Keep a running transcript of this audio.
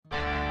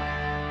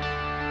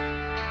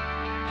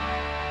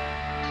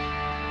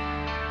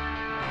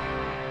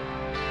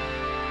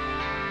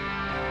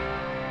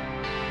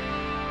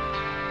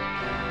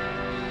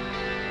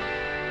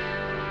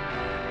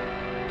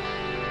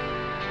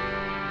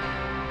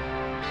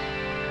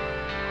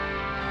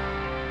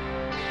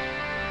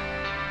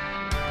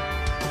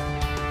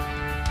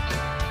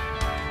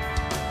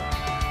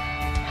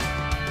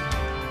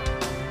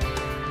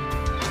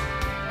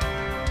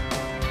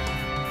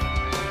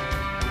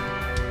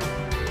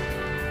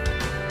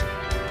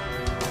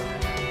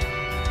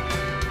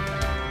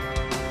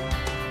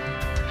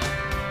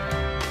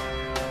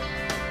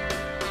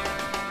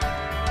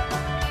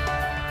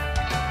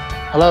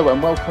Hello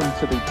and welcome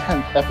to the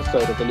 10th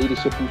episode of the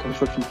Leadership in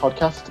Construction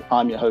podcast.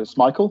 I'm your host,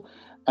 Michael,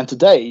 and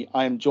today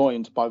I am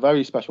joined by a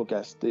very special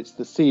guest. It's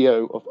the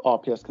CEO of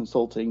RPS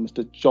Consulting,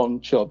 Mr.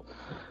 John Chubb.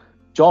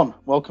 John,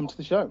 welcome to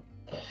the show.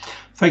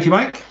 Thank you,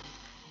 Mike.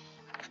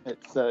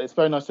 It's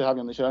very nice to have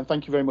you on the show, and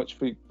thank you very much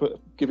for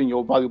giving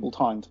your valuable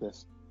time to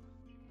this.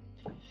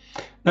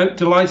 No,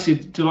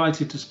 delighted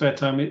to spare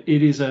time. It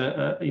is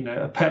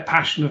a pet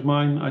passion of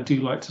mine. I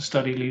do like to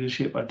study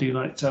leadership. I do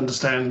like to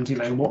understand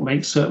what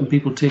makes certain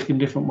people tick in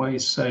different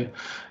ways. So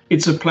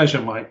it's a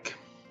pleasure, Mike.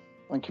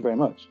 Thank you very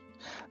much.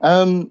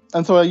 And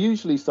so I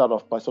usually start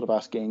off by sort of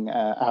asking,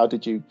 how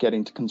did you get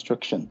into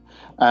construction?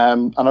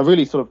 And I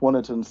really sort of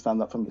wanted to understand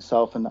that from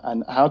yourself. And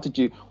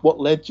what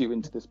led you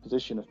into this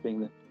position of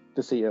being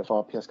the CEO of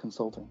RPS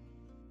Consulting?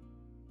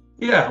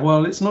 Yeah,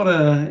 well, it's not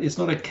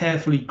a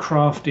carefully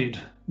crafted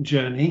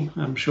journey.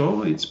 I'm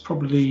sure it's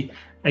probably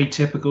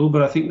atypical,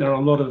 but I think there are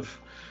a lot of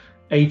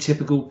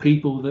atypical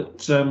people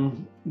that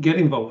get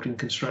involved in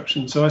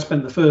construction. So I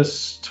spent the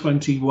first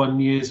 21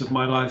 years of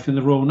my life in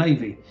the Royal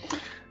Navy,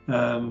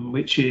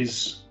 which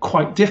is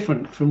quite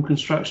different from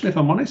construction, if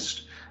I'm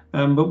honest.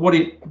 But what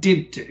it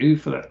did do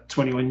for that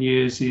 21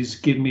 years is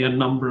give me a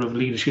number of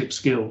leadership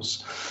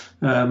skills.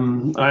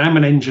 I am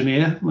an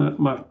engineer.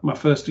 My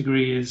first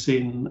degree is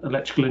in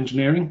electrical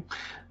engineering,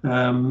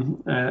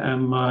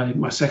 and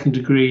my second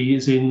degree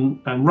is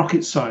in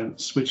rocket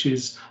science, which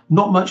is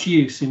not much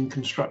use in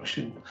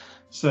construction.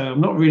 So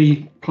I'm not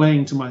really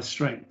playing to my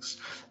strengths.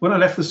 When I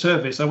left the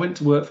service, I went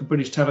to work for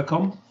British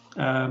Telecom,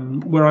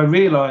 where I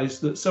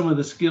realised that some of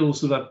the skills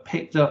that I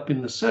picked up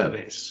in the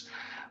service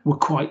were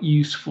quite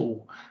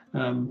useful.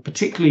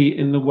 Particularly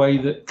in the way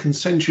that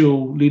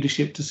consensual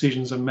leadership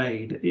decisions are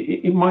made.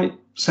 It might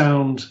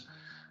sound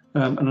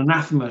an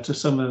anathema to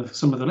some of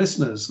the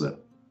listeners that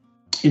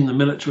in the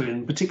military,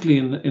 and particularly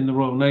in the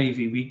Royal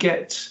Navy, we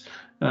get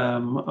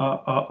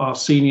our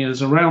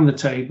seniors around the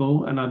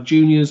table and our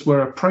juniors,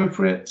 where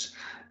appropriate,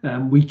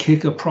 we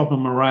kick a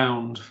problem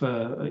around for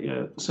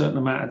a certain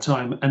amount of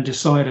time and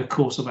decide a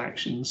course of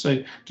action.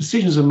 So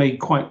decisions are made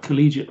quite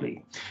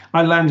collegiately.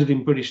 I landed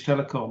in British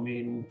Telecom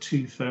in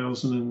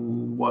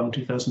 2001,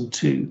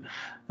 2002,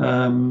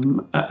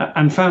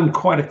 and found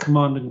quite a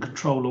command and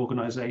control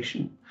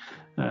organisation,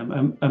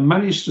 and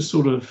managed to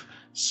sort of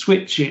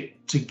switch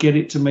it to get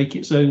it to make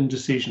its own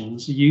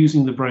decisions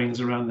using the brains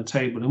around the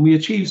table. And we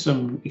achieved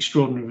some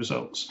extraordinary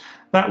results.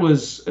 That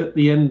was at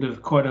the end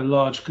of quite a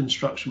large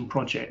construction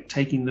project,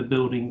 taking the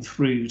building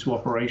through to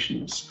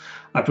operations.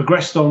 I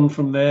progressed on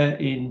from there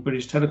in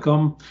British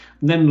Telecom,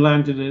 and then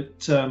landed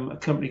at a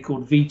company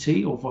called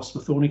VT, or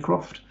Vosper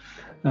Thornycroft,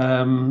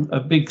 a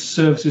big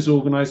services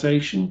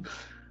organisation.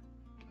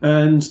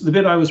 And the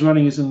bit I was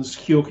running is in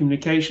secure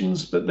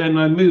communications, but then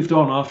I moved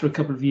on after a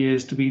couple of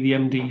years to be the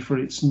MD for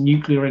its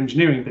nuclear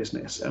engineering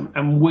business.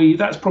 And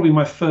that's probably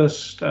my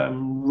first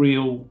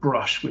real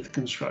brush with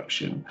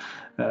construction.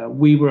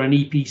 We were an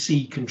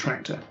EPC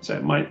contractor, so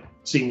it might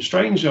seem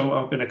strange.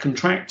 I've been a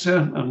contractor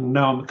and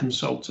now I'm a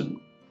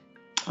consultant.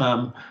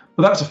 But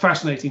that's a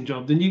fascinating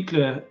job. The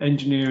nuclear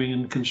engineering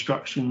and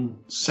construction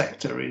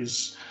sector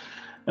is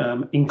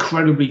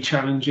incredibly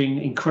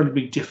challenging,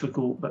 incredibly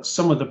difficult, but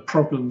some of the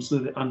problems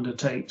that it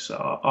undertakes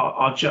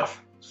are just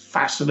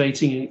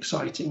fascinating and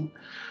exciting.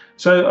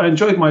 So I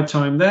enjoyed my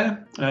time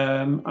there.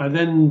 I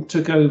then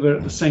took over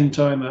at the same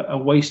time a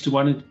waste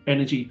to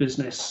energy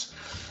business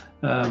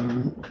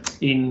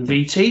in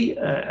VT,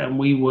 and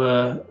we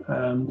were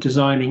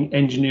designing,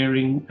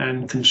 engineering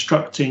and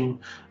constructing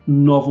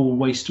novel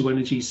waste to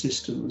energy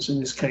systems, in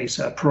this case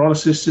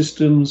pyrolysis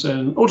systems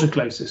and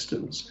autoclave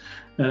systems.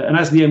 And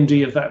as the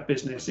MD of that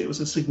business, it was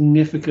a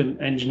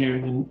significant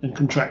engineering and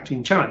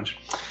contracting challenge.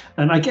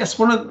 And I guess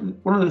one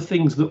of the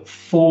things that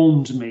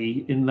formed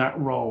me in that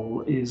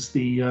role is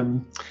the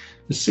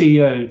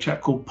CEO, a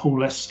chap called Paul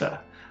Lester,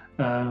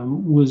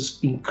 was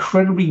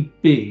incredibly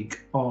big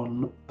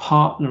on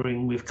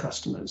partnering with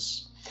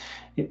customers.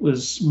 It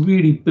was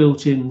really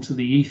built into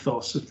the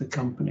ethos of the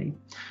company.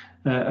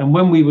 And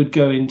when we would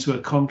go into a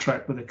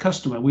contract with a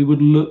customer, we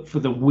would look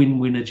for the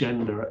win-win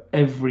agenda at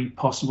every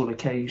possible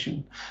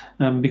occasion.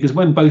 Because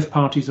when both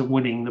parties are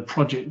winning, the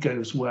project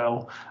goes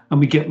well and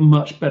we get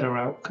much better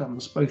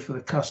outcomes, both for the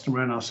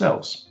customer and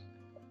ourselves.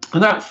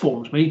 And that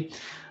formed me.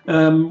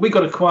 We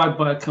got acquired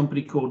by a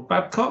company called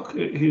Babcock,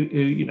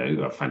 who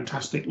are a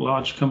fantastic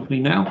large company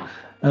now.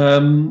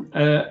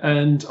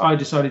 And I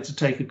decided to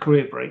take a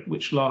career break,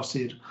 which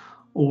lasted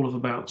all of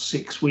about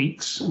 6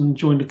 weeks, and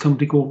joined a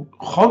company called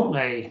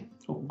Grontmij.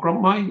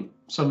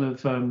 Some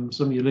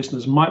of your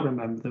listeners might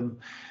remember them,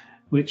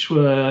 which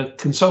were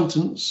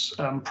consultants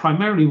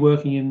primarily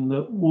working in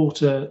the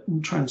water,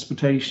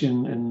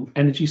 transportation and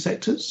energy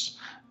sectors.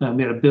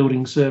 We had a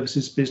building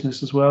services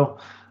business as well.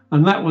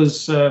 And that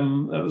was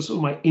sort of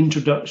my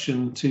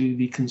introduction to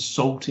the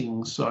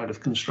consulting side of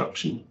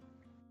construction.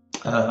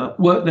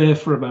 Worked there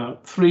for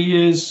about 3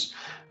 years,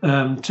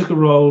 took a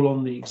role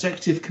on the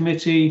executive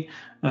committee,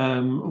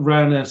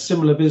 ran a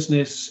similar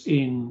business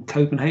in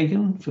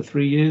Copenhagen for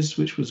 3 years,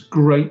 which was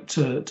great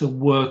to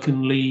work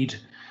and lead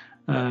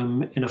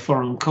in a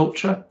foreign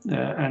culture,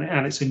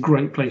 and it's a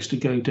great place to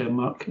go,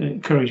 Denmark. I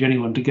encourage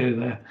anyone to go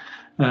there.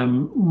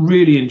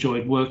 Really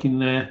enjoyed working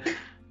there.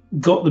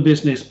 Got the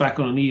business back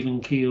on an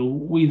even keel.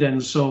 We then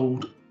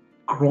sold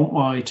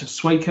Grontmij to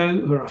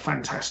Sweco, who are a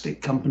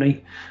fantastic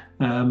company,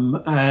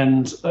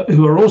 and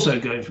who are also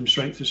going from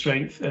strength to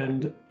strength.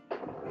 And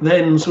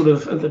then, sort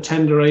of at the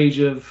tender age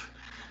of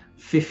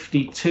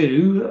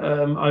 52,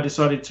 I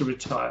decided to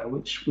retire,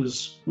 which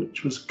was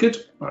good.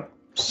 I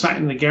sat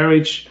in the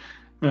garage,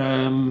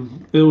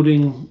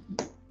 building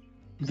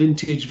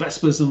vintage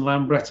Vespas and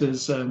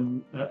Lambrettas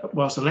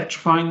whilst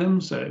electrifying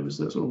them. So it was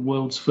the sort of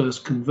world's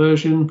first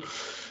conversion.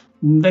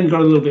 Then got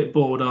a little bit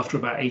bored after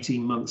about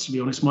 18 months, to be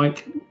honest,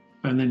 Mike,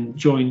 and then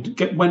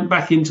went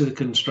back into the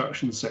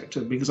construction sector,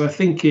 because I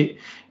think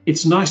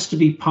it's nice to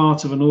be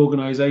part of an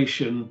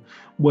organisation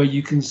where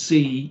you can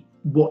see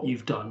what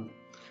you've done.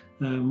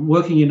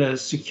 Working in a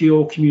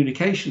secure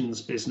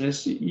communications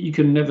business, you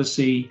can never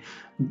see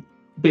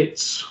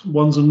bits,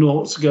 ones and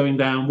noughts going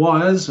down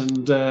wires,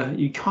 and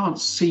you can't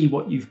see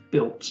what you've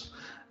built.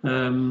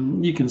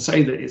 You can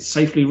say that it's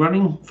safely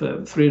running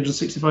for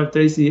 365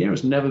 days a year,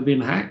 it's never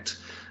been hacked.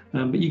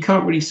 But you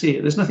can't really see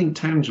it. There's nothing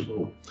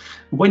tangible.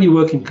 When you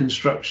work in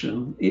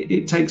construction,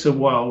 it takes a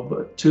while,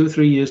 but 2 or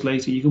 3 years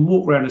later, you can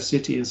walk around a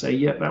city and say,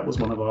 yeah, that was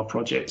one of our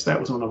projects. That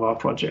was one of our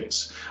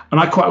projects.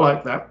 And I quite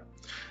like that.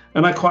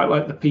 And I quite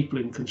like the people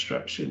in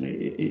construction.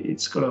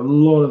 It's got a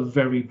lot of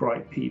very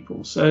bright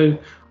people. So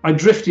I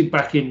drifted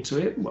back into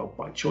it, well,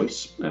 by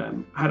choice.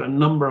 Had a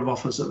number of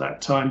offers at that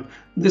time.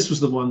 This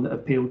was the one that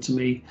appealed to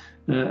me.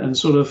 And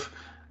sort of,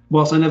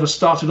 whilst I never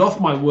started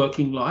off my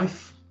working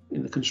life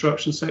in the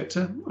construction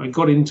sector, I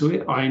got into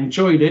it, I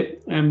enjoyed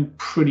it, and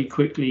pretty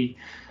quickly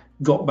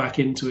got back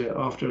into it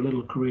after a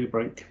little career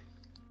break.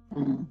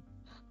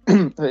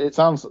 It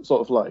sounds sort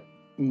of like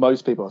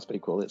most people I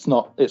speak with. It's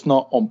not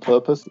on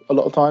purpose. A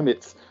lot of time,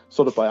 it's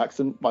sort of by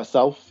accident.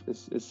 Myself,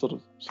 it's sort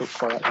of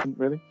by accident,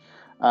 really.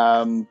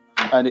 And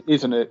it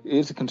is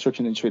a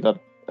construction industry that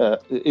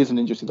it is an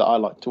industry that I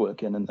like to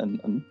work in,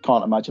 and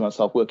can't imagine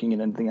myself working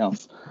in anything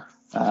else.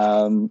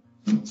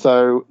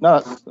 So no,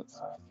 that's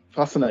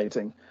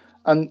fascinating.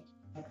 And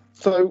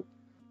so,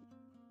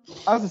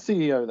 as a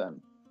CEO,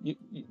 then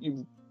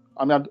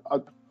I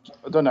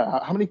don't know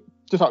how many.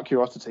 Just out of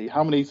curiosity,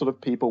 how many sort of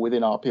people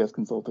within RPS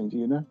Consulting do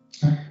you know?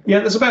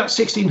 Yeah, there's about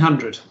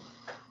 1,600.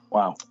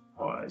 Wow.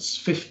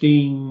 It's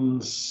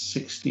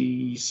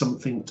 1560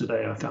 something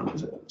today. I can't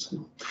remember it.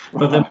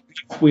 But then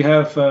we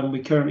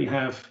currently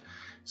have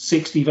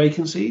 60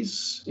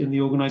 vacancies in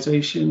the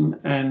organisation,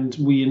 and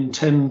we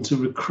intend to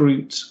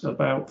recruit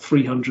about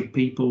 300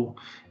 people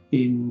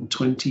in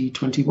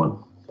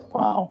 2021.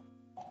 Wow.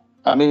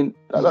 I mean,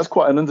 that's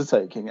quite an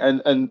undertaking,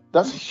 and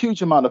that's a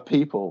huge amount of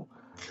people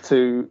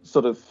to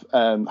sort of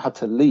had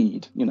to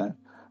lead,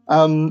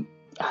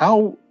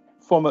 how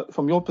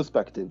from your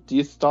perspective do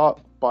you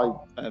start by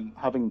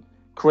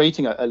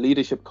creating a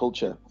leadership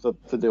culture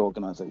for the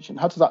organization?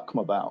 How does that come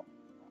about?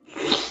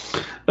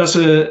 That's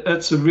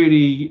a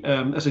really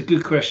that's a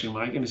good question,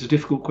 Mike, and it's a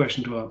difficult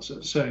question to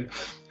answer. So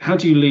how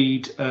do you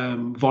lead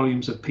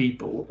volumes of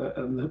people?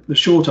 And the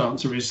short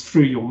answer is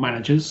through your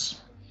managers.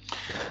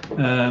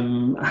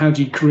 How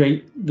do you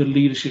create the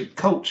leadership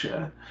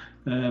culture?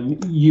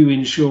 You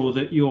ensure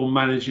that your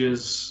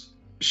managers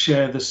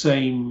share the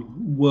same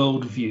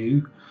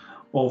worldview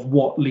of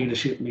what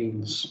leadership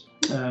means.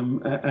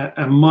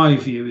 And my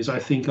view is, I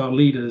think our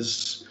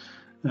leaders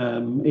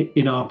in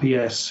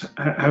RPS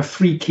have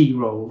 3 key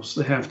roles.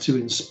 They have to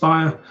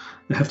inspire,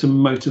 they have to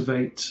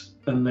motivate,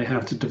 and they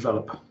have to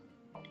develop.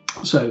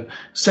 So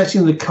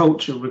setting the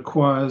culture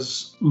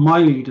requires my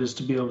leaders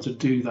to be able to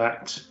do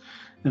that,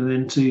 and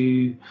then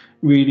to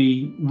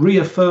really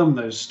reaffirm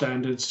those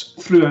standards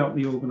throughout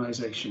the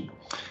organization.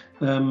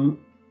 And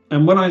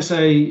when I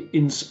say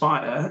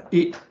inspire,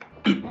 it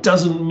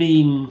doesn't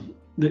mean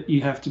that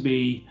you have to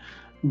be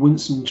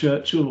Winston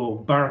Churchill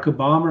or Barack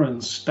Obama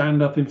and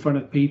stand up in front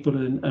of people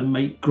and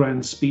make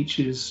grand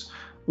speeches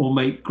or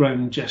make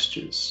grand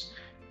gestures.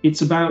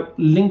 It's about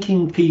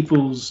linking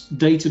people's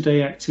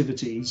day-to-day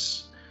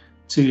activities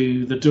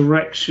to the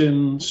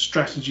direction,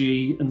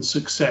 strategy, and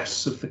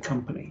success of the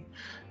company.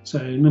 So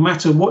no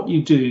matter what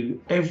you do,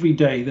 every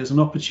day there's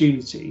an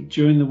opportunity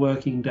during the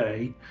working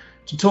day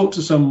to talk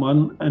to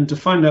someone and to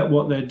find out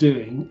what they're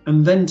doing,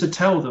 and then to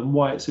tell them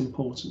why it's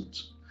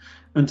important,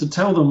 and to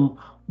tell them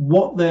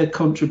what their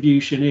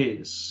contribution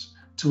is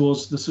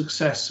towards the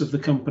success of the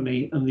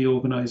company and the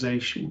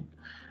organization.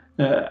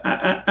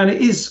 And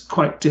it is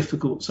quite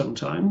difficult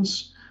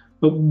sometimes,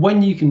 but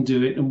when you can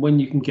do it and when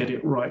you can get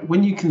it right,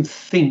 when you can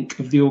think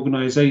of the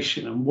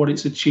organization and what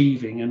it's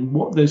achieving and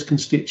what those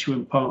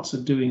constituent parts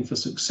are doing for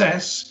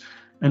success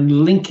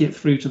and link it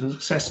through to the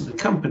success of the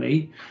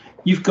company,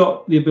 you've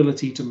got the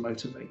ability to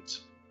motivate.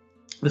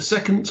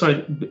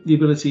 The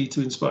ability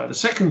to inspire. The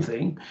second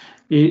thing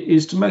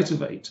is to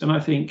motivate. And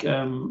I think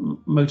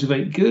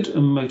motivate good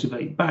and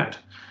motivate bad.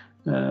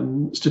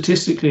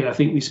 Statistically, I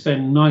think we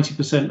spend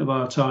 90% of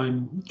our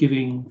time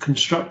giving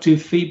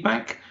constructive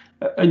feedback,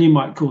 and you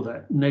might call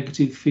that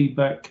negative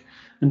feedback.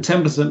 and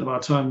 10% of our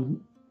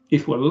time,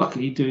 if we're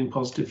lucky, doing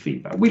positive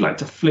feedback. We like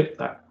to flip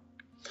that.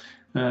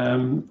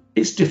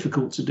 It's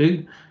difficult to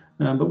do,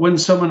 but when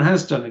someone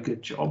has done a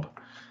good job,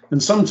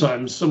 and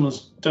sometimes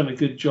someone's done a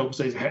good job,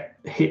 so they've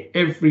hit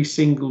every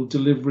single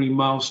delivery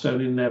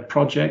milestone in their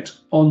project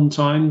on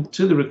time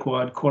to the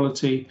required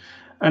quality,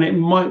 and it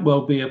might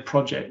well be a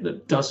project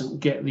that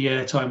doesn't get the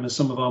airtime as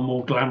some of our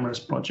more glamorous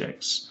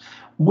projects.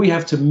 We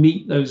have to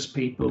meet those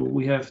people.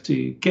 We have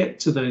to get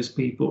to those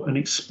people and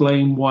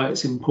explain why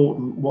it's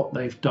important, what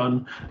they've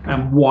done,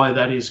 and why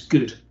that is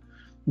good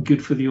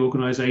for the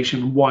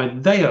organization, why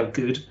they are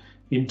good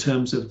in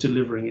terms of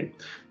delivering it.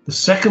 The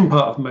second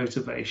part of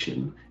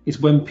motivation is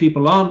when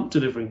people aren't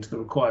delivering to the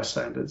required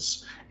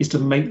standards, is to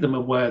make them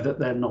aware that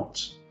they're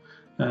not.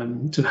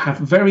 To have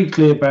very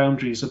clear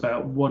boundaries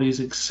about what is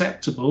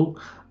acceptable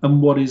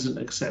and what isn't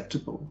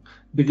acceptable,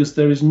 because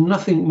there is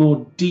nothing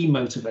more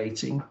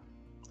demotivating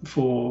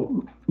for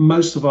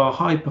most of our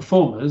high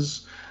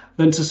performers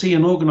than to see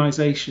an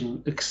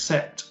organization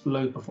accept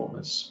low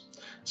performers.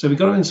 So we've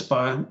got to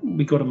inspire,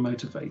 we've got to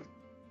motivate.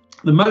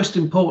 The most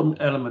important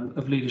element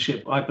of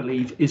leadership, I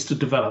believe, is to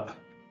develop.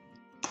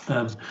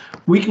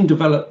 We can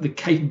develop the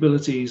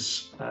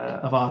capabilities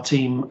of our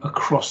team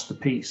across the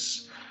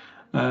piece.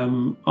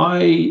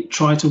 I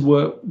try to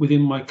work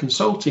within my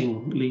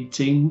consulting lead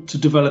team to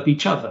develop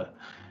each other.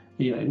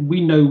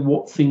 We know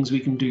what things we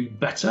can do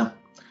better,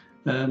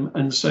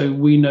 and so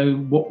we know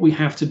what we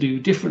have to do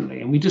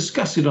differently, and we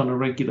discuss it on a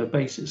regular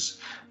basis.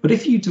 But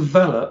if you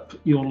develop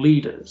your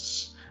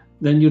leaders,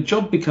 then your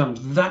job becomes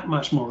that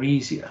much more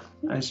easier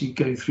as you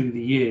go through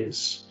the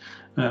years.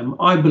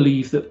 I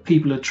believe that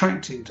people are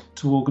attracted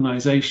to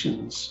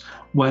organizations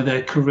where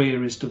their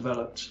career is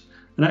developed.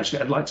 And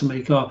actually, I'd like to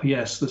make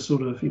RPS the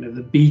sort of,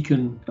 the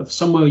beacon of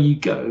somewhere you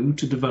go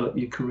to develop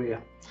your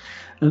career.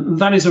 And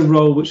that is a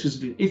role which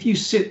is, if you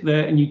sit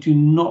there and you do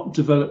not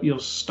develop your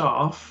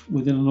staff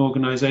within an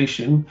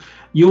organization,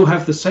 you'll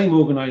have the same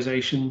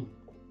organization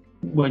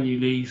when you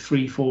leave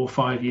 3, 4,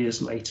 5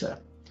 years later.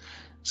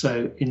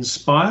 So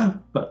inspire,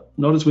 but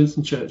not as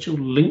Winston Churchill,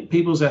 link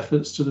people's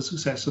efforts to the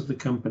success of the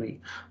company.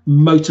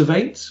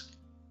 Motivate,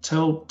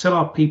 tell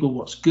our people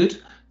what's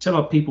good, tell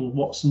our people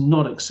what's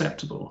not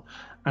acceptable,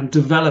 and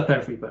develop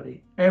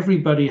everybody.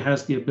 Everybody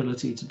has the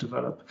ability to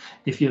develop.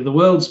 If you're the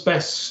world's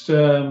best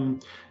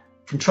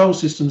control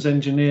systems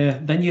engineer,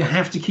 then you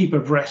have to keep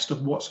abreast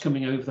of what's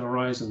coming over the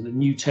horizon, the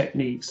new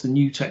techniques, the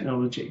new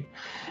technology.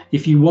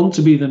 If you want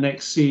to be the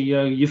next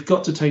CEO, you've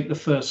got to take the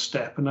first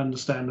step and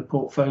understand a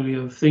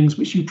portfolio of things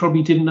which you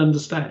probably didn't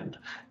understand.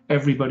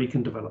 Everybody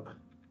can develop.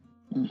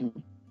 Mm-hmm.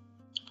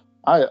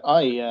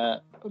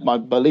 My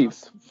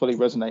beliefs fully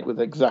resonate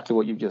with exactly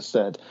what you've just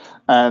said.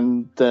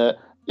 And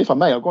if I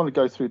may, I'm going to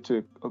go through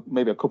to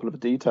maybe a couple of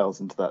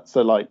details into that.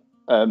 So like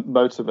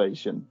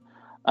motivation,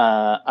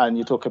 and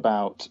you talk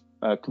about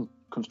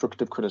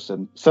constructive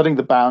criticism, setting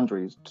the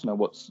boundaries to know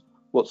what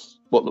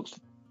looks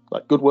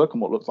like good work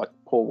and what looks like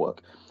poor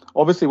work.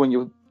 Obviously, when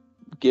you're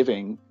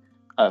giving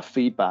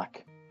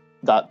feedback,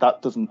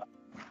 that doesn't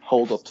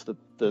hold up to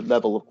the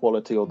level of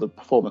quality or the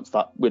performance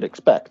that we'd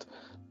expect.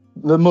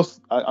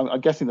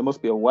 I'm guessing there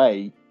must be a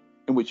way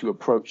in which you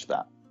approach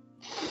that,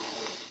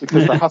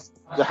 because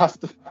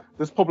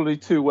there's probably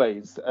two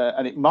ways,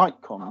 and it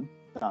might come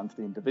down to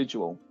the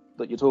individual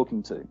that you're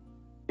talking to.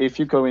 If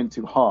you go in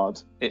too hard,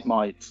 it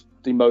might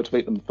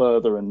demotivate them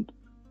further and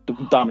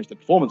damage the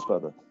performance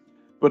further.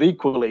 But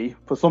equally,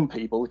 for some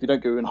people, if you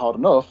don't go in hard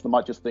enough, they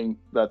might just think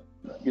that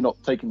you're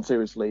not taken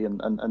seriously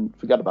and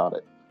forget about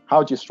it.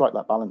 How do you strike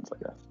that balance, I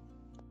guess?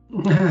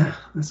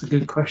 That's a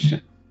good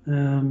question.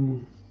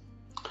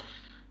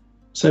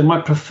 So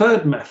my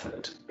preferred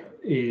method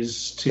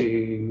is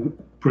to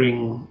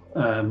bring,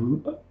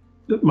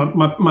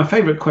 my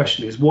favorite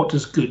question is, what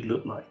does good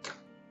look like?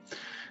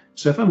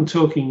 So if I'm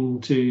talking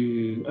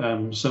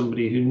to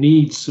somebody who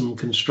needs some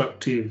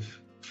constructive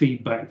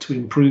feedback to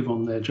improve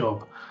on their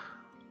job,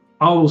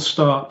 I'll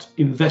start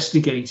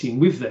investigating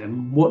with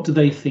them, what do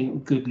they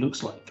think good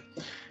looks like?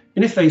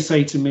 And if they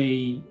say to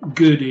me,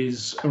 good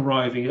is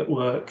arriving at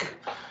work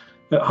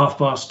at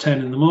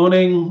 10:30 in the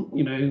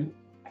morning,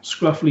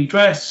 scruffily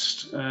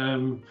dressed,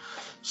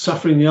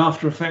 suffering the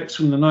after effects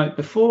from the night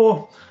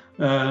before,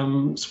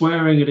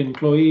 swearing at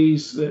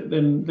employees,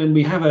 then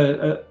we have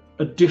a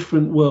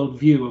different world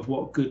view of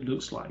what good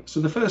looks like. So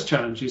the first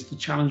challenge is to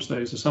challenge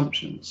those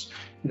assumptions,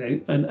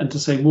 and to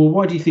say, well,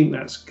 why do you think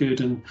that's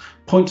good? And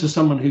point to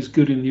someone who's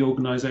good in the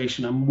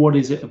organization and what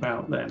is it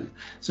about them?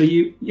 So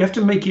you have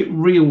to make it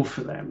real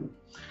for them.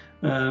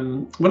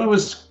 When I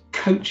was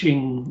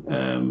coaching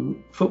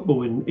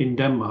football in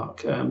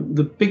Denmark,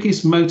 the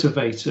biggest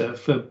motivator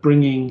for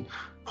bringing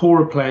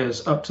poorer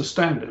players up to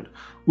standard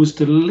was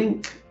to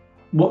link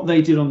what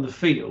they did on the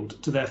field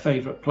to their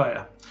favorite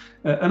player.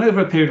 And over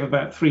a period of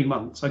about 3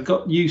 months, I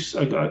got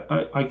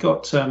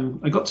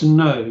to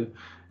know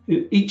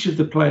each of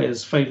the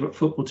players' favourite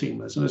football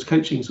teamers, and I was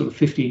coaching sort of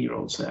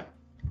 15-year-olds there.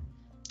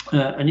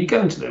 And you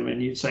go into them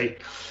and you'd say,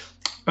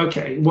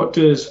 okay, what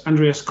does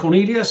Andreas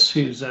Cornelius,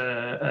 who's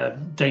a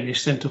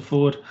Danish centre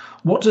forward,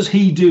 what does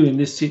he do in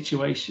this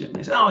situation?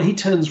 They say, oh, he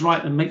turns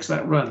right and makes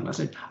that run. I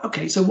said,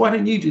 okay, so why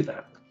don't you do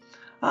that?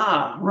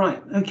 Ah,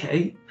 right,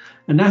 okay.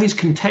 And now he's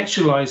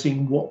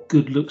contextualizing what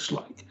good looks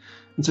like.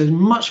 And so he's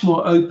much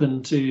more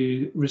open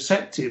to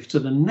receptive to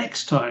the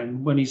next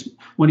time when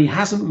he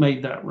hasn't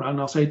made that run.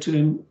 I'll say to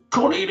him,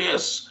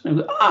 Cornelius, and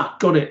he'll go,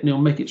 got it, and he'll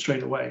make it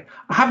straight away.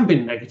 I haven't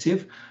been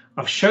negative.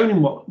 I've shown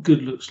him what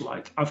good looks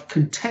like. I've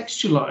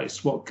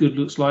contextualized what good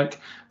looks like,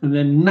 and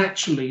then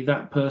naturally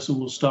that person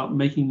will start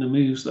making the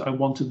moves that I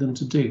wanted them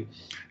to do.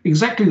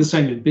 Exactly the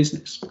same in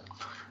business.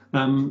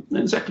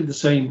 Exactly the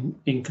same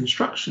in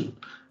construction.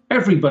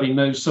 Everybody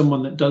knows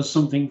someone that does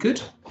something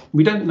good.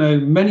 We don't know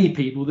many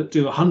people that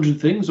do 100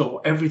 things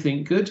or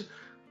everything good,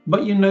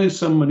 but you know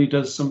someone who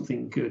does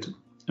something good.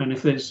 And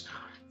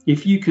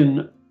if you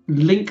can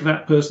link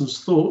that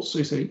person's thoughts, so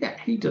you say, yeah,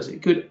 he does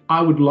it good,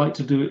 I would like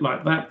to do it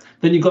like that,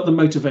 then you've got the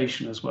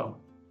motivation as well.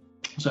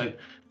 So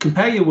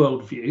compare your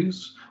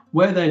worldviews,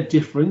 where they're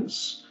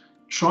different,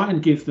 try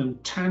and give them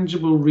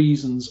tangible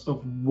reasons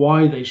of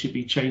why they should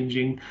be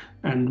changing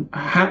and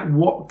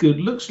what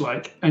good looks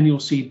like, and you'll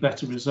see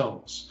better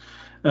results.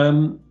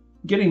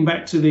 Getting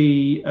back to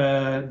the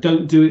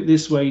don't do it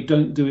this way,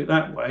 don't do it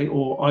that way,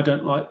 or I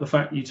don't like the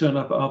fact you turn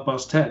up at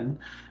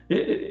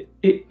 10:30,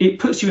 it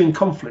puts you in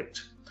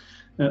conflict.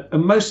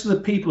 And most of the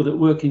people that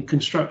work in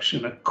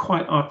construction are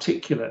quite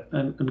articulate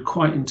and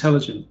quite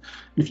intelligent.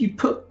 If you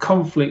put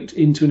conflict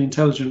into an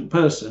intelligent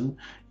person,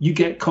 you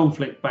get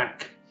conflict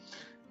back.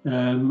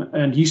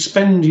 And you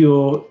spend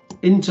your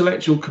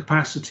intellectual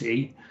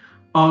capacity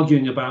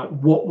arguing about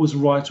what was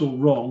right or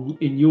wrong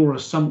in your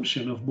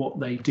assumption of what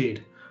they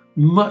did.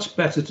 Much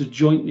better to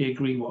jointly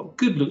agree what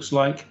good looks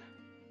like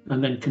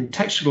and then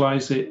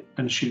contextualize it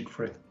and shoot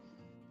for it.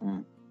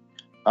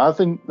 I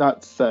think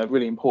that's a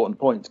really important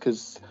point,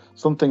 because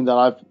something that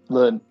I've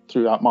learned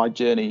throughout my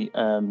journey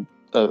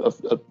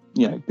of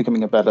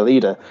becoming a better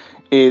leader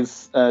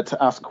is to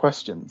ask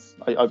questions.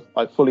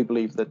 I fully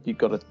believe that you've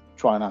got to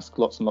try and ask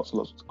lots and lots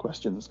of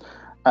questions.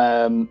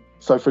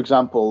 So, for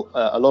example,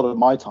 a lot of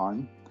my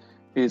time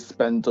is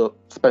spent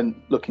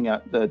looking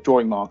at the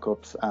drawing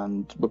markups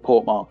and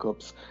report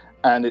markups,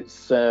 and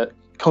it's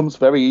comes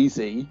very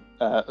easy.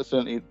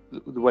 Certainly,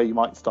 the way you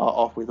might start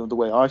off with, and the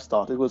way I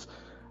started was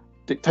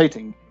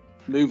dictating,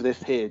 move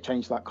this here,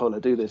 change that color,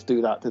 do this,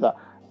 do that, do that.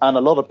 And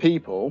a lot of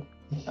people,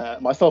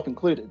 myself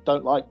included,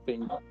 don't like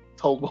being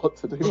told what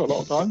to do a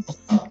lot of times.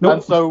 Nope.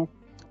 And so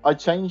I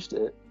changed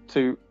it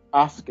to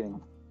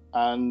asking,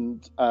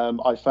 and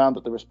I found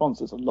that the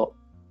response is a lot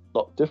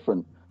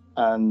different.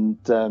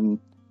 And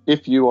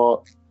if you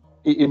are,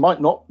 it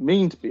might not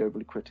mean to be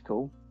overly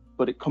critical,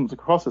 but it comes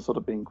across as sort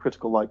of being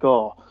critical, like,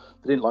 oh,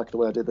 they didn't like the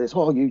way I did this.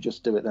 Oh, you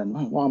just do it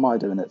then. Why am I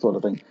doing it, sort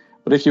of thing.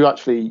 But if you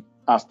actually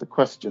ask the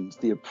questions,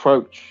 the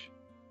approach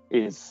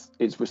is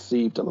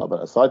received a lot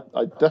better. So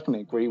I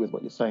definitely agree with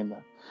what you're saying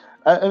there.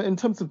 In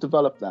terms of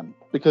develop them,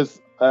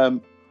 because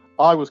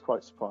I was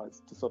quite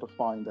surprised to sort of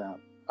find out.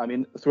 I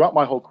mean, throughout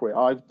my whole career,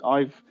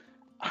 I've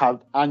had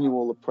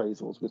annual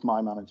appraisals with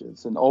my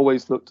managers and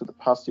always looked at the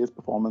past year's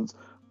performance,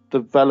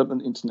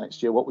 development into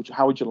next year.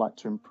 How would you like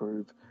to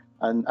improve?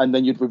 And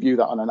then you'd review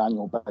that on an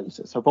annual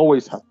basis. I've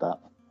always had that.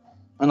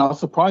 And I was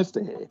surprised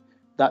to hear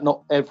that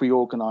not every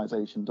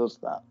organization does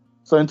that.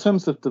 So in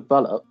terms of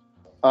develop,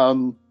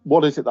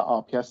 what is it that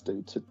RPS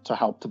do to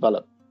help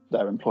develop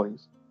their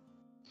employees?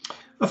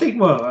 I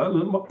think,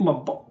 well,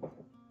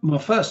 my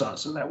first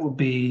answer to that would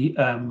be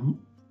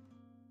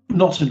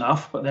not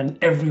enough, but then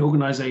every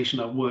organization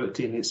I've worked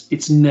in,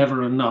 it's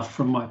never enough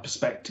from my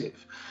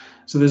perspective.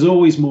 So there's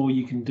always more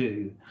you can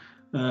do.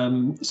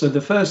 So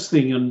the first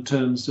thing in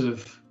terms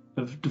of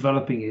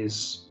developing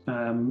is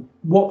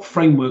what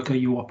framework are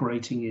you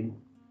operating in?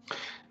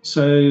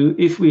 So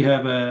if we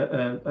have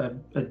a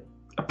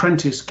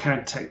apprentice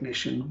CAD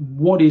technician,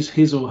 what is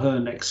his or her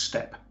next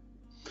step?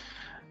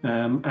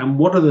 And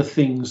what are the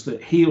things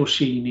that he or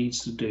she needs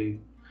to do?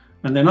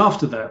 And then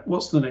after that,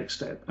 what's the next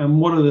step?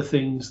 And what are the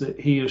things that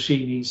he or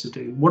she needs to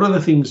do? What are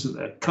the things that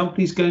the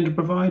company's going to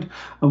provide?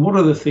 And what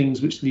are the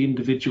things which the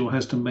individual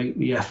has to make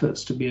the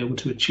efforts to be able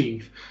to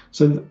achieve?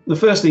 So the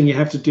first thing you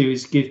have to do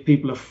is give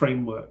people a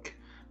framework.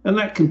 And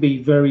that can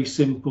be very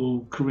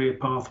simple career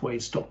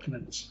pathways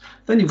documents.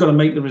 Then you've got to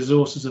make the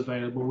resources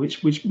available,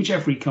 which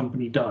every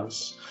company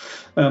does.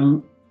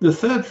 The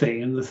third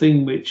thing, and the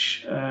thing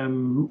which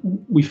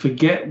we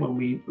forget when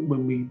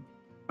we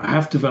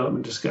have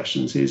development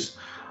discussions, is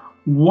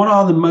what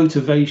are the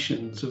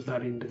motivations of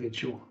that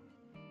individual?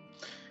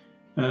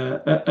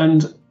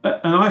 And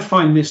I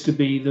find this to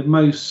be the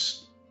most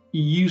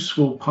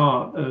useful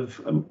part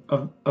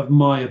of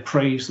my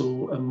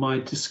appraisal and my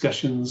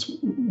discussions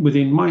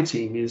within my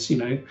team is,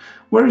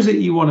 where is it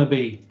you want to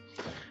be?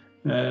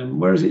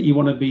 Where is it you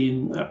want to be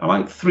in? I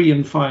like 3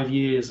 and 5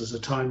 years as a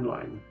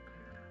timeline.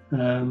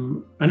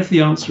 And if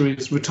the answer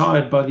is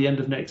retired by the end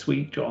of next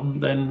week,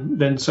 John,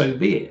 then so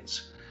be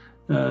it.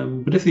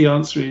 But if the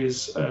answer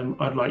is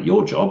I'd like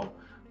your job,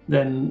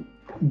 then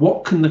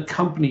what can the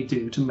company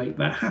do to make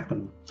that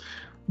happen?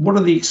 what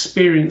are the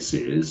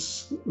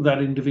experiences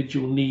that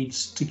individual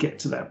needs to get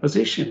to that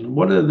position?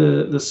 What are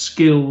the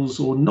skills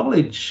or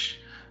knowledge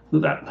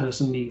that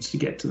person needs to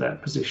get to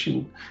that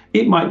position?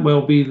 It might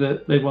well be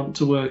that they want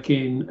to work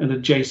in an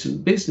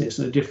adjacent business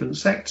in a different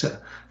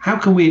sector. How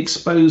can we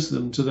expose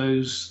them to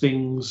those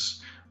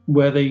things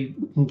where they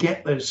can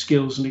get those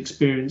skills and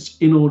experience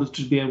in order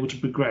to be able to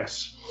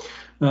progress?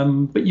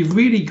 But you've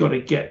really got to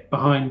get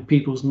behind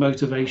people's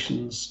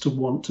motivations to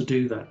want to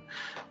do that.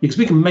 Because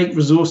we can make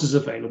resources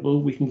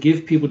available, we can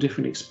give people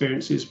different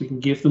experiences, we can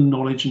give them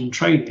knowledge and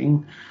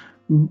training.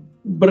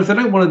 But if they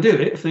don't want to do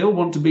it, if they all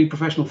want to be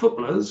professional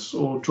footballers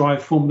or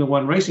drive Formula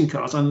One racing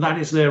cars, and that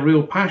is their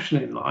real passion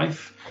in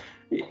life,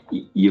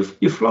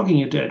 you're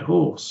flogging a dead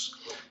horse.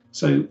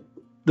 So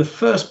the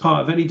first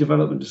part of any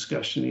development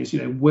discussion is,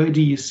 where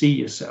do you see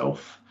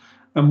yourself?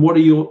 And what are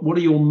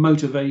your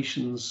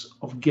motivations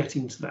of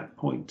getting to that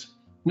point?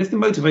 And if the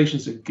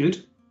motivations are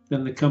good,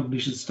 then the company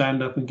should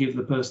stand up and give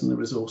the person the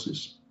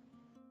resources.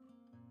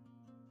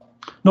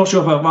 Not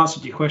sure if I've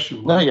answered your question,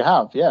 Mike. No, you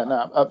have. Yeah,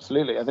 no,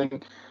 absolutely. I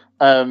think,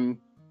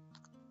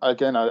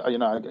 again,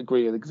 I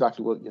agree with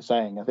exactly what you're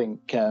saying. I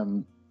think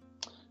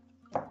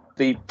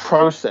the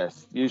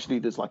process, usually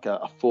there's like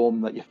a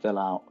form that you fill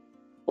out,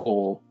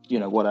 or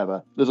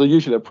whatever. There's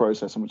usually a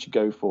process in which you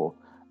go for,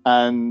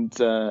 and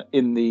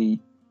in the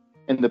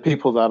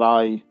people that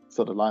I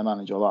sort of line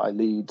manage or that I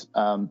lead,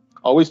 I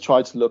always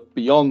try to look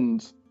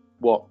beyond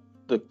what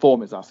the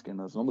form is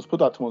asking us, and almost put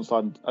that to one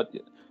side.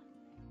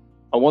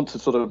 I want to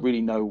sort of really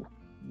know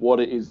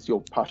what it is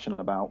you're passionate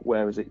about.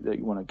 Where is it that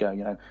you want to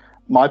go?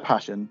 My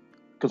passion,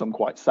 because I'm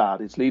quite sad,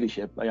 is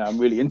leadership. I'm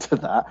really into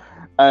that.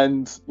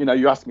 And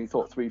you asked me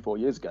 3-4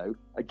 years ago,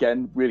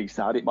 again, really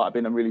sad. It might have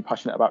been I'm really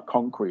passionate about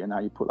concrete and how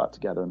you put that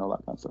together and all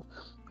that kind of stuff.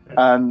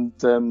 Yeah. And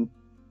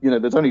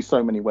there's only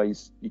so many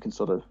ways you can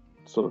sort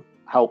of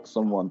help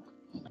someone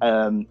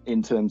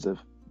in terms of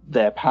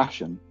their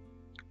passion.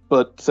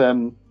 But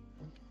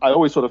I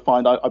always sort of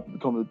find I've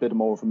become a bit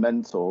more of a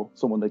mentor,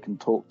 someone they can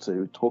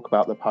talk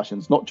about their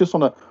passions, not just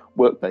on a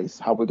work base,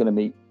 how we're going to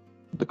meet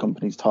the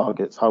company's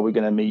targets, how we're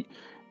going to meet,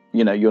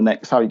 your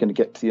next, how you're going to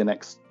get to your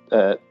next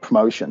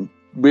promotion.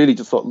 Really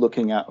just sort of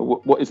looking at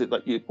what is it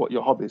that what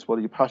your hobbies, what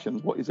are your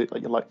passions, what is it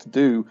that you like to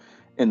do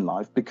in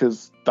life,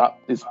 because that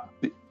is,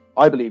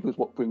 I believe, is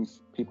what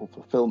brings people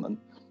fulfillment.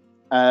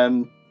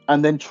 And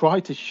then try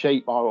to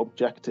shape our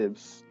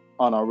objectives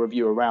on our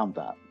review around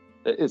that.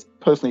 It's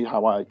personally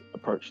how I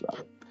approach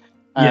that.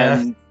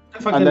 And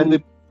then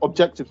the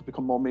objectives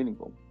become more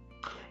meaningful.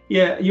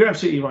 Yeah, you're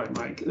absolutely right,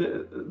 Mike.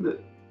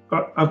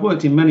 I've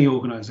worked in many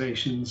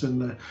organisations,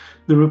 and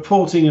the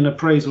reporting and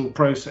appraisal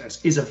process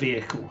is a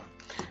vehicle.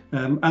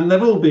 And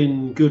they've all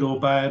been good or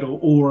bad,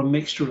 or a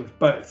mixture of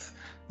both.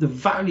 The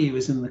value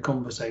is in the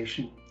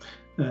conversation.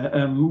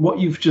 What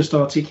you've just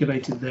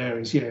articulated there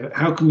is,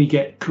 how can we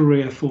get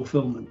career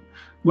fulfillment?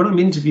 When I'm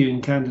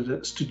interviewing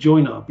candidates to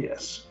join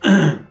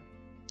RPS,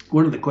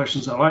 one of the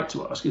questions I like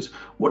to ask is,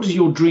 what does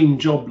your dream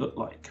job look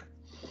like?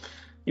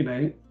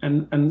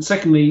 And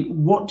secondly,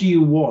 what do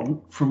you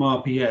want from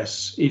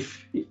RPS?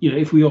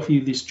 If we offer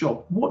you this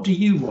job, what do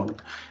you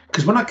want?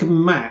 Because when I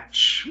can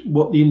match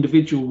what the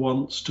individual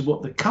wants to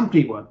what the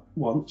company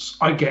wants,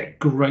 I get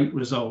great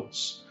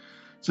results.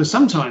 So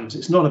sometimes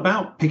it's not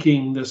about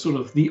picking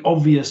the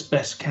obvious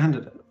best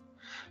candidate,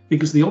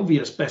 because the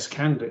obvious best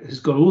candidate has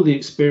got all the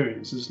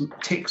experiences,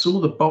 ticks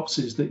all the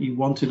boxes that you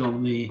wanted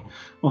on the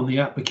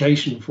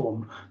application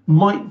form,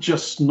 might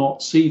just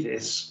not see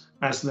this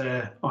as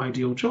their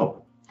ideal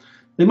job.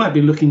 They might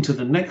be looking to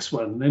the next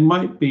one. They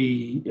might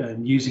be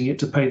using it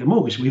to pay the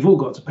mortgage. We've all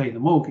got to pay the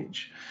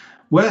mortgage.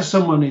 Where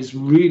someone is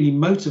really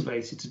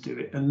motivated to do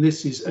it, and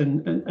this is,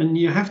 and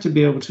you have to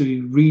be able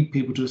to read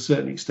people to a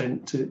certain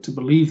extent to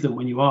believe them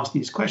when you ask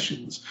these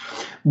questions,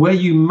 where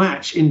you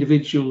match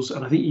individuals,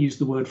 and I think you used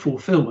the word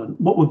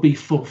fulfillment, what would be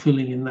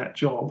fulfilling in that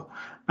job,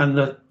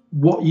 and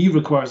what you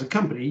require as a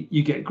company,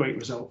 you get great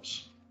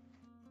results.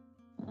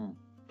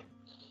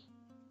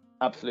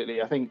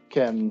 Absolutely. I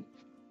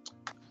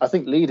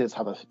think leaders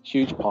have a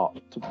huge part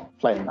to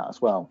play in that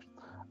as well.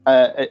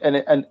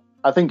 And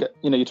I think,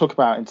 you talk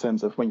about in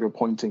terms of when you're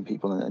appointing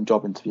people in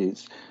job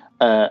interviews,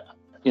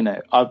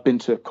 I've been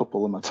to a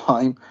couple in my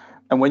time.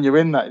 And when you're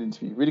in that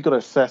interview, you really got to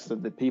assess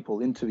that the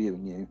people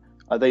interviewing you,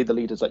 are they the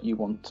leaders that you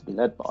want to be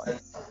led by?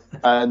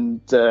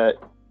 And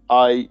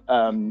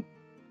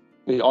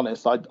be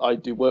honest, I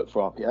do work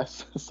for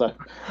RPS. So,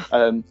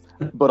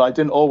 but I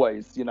didn't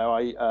always,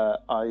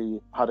 I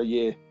had a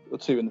year or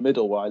two in the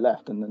middle where I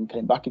left and then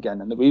came back again.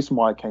 And the reason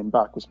why I came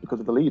back was because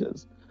of the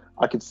leaders.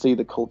 I could see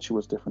the culture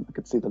was different. I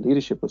could see the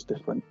leadership was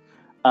different.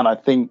 And I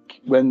think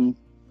when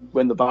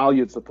the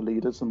values of the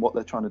leaders and what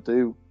they're trying to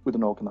do with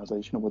an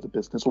organization or with a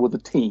business or with a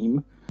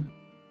team,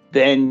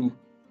 then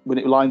when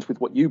it aligns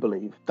with what you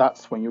believe,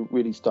 that's when you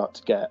really start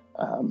to get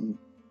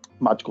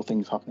magical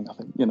things happening, I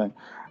think,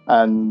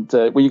 And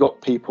when you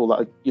got people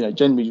that are,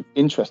 genuinely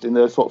interested in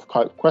those sort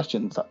of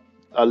questions that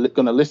are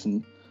going to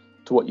listen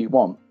to what you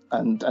want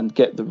and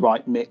get the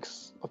right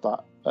mix of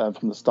that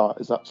from the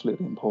start is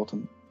absolutely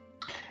important.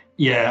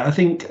 Yeah, I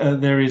think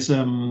there is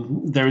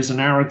an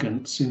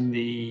arrogance in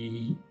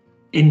the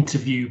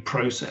interview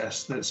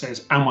process that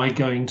says, "Am I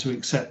going to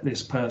accept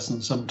this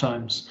person?"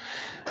 Sometimes,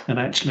 and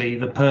actually,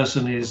 the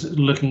person is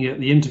looking at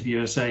the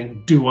interviewer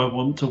saying, "Do I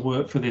want to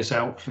work for this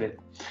outfit?"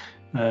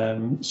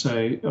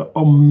 So,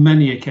 on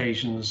many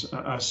occasions,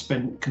 I've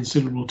spent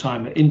considerable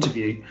time at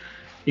interview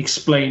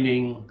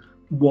explaining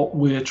what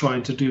we're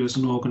trying to do as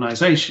an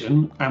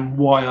organisation and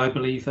why I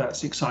believe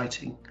that's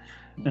exciting.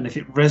 And if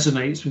it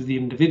resonates with the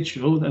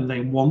individual and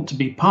they want to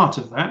be part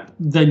of that,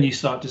 then you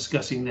start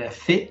discussing their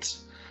fit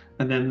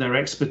and then their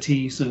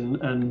expertise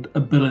and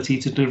ability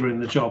to deliver in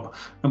the job.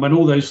 And when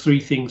all those three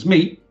things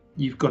meet,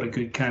 you've got a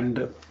good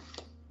candidate.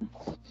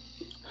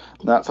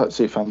 That's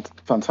actually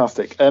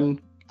fantastic.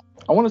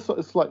 I want to sort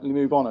of slightly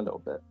move on a little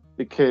bit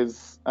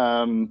because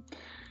I'm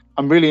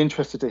really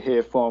interested to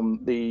hear from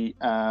the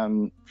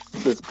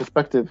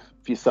perspective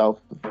for yourself,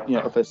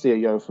 of a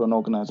CEO for an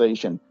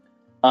organisation.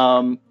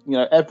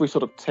 Every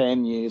sort of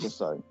 10 years or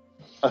so,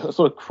 a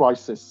sort of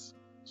crisis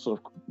sort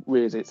of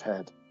rears its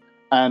head,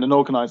 and an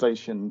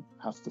organisation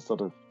has to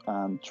sort of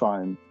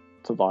try and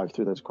survive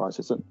through those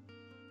crises. And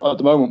at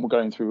the moment, we're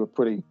going through a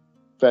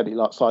fairly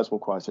sizable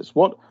crisis.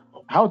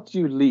 How do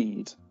you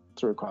lead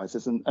through a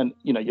crisis? And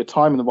your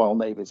time in the Royal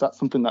Navy, is that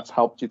something that's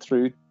helped you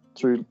through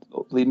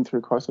leading through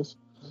a crisis?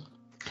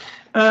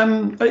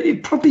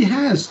 It probably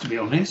has, to be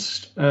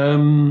honest.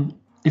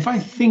 If I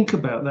think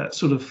about that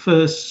sort of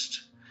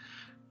first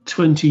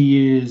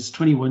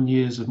 21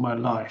 years of my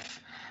life,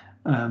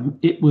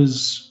 it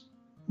was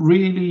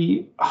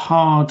really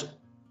hard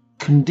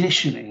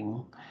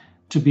conditioning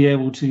to be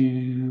able to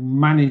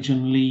manage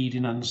and lead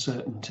in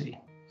uncertainty.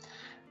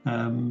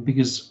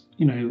 Because,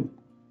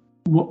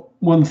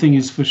 one thing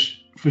is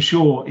for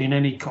sure in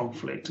any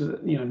conflict,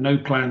 no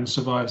plan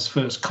survives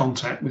first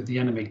contact with the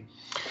enemy.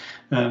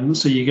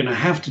 So you're going to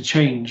have to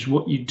change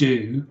what you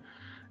do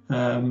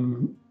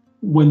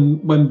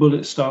when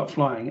bullets start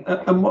flying.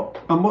 And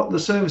what the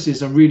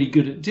services are really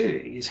good at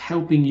doing is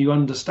helping you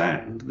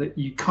understand that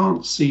you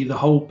can't see the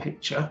whole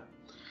picture.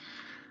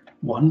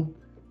 One,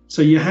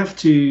 so you have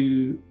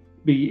to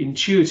be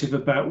intuitive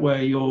about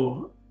where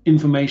your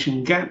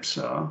information gaps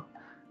are,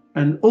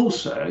 and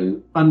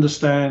also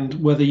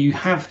understand whether you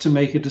have to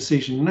make a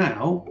decision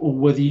now or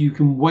whether you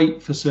can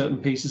wait for certain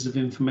pieces of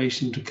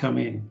information to come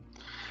in.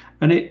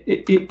 And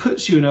it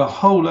puts you in a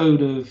whole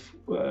load of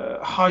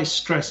high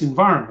stress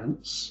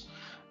environments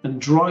and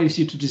drives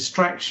you to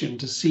distraction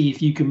to see if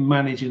you can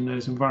manage in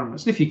those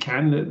environments. And if you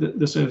can,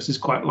 the services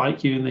quite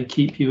like you and they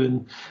keep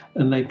you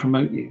and they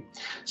promote you.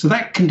 So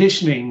that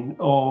conditioning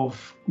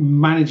of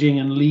managing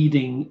and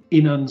leading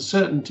in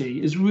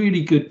uncertainty is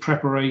really good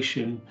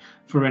preparation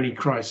for any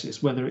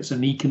crisis, whether it's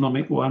an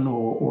economic one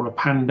or a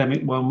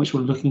pandemic one, which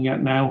we're looking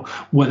at now,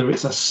 whether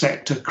it's a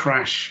sector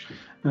crash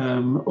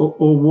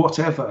or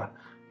whatever.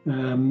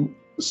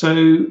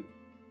 So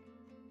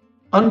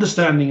not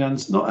understanding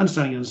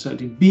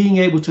uncertainty, being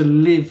able to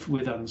live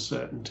with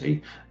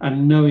uncertainty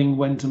and knowing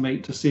when to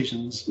make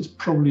decisions is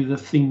probably the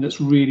thing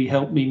that's really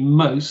helped me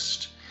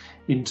most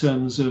in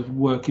terms of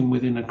working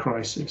within a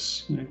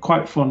crisis.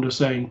 Quite fond of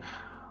saying,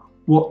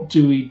 what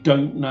do we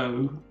don't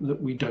know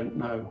that we don't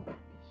know?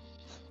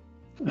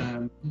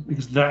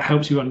 Because that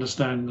helps you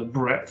understand the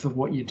breadth of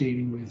what you're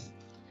dealing with.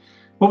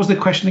 What was the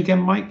question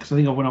again, Mike? Because I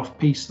think I went off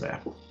piece there.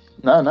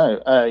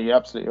 No, you're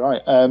absolutely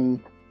right.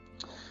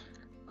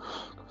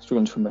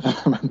 Struggling to remember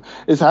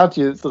is how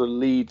do you sort of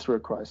lead through a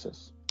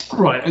crisis?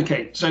 Right.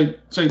 Okay. So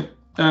the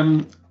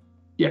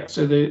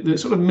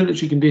sort of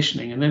military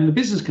conditioning and then the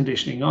business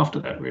conditioning after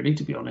that, really,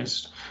 to be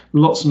honest,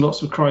 lots and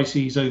lots of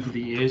crises over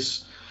the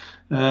years.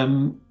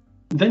 Then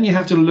you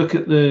have to look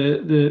at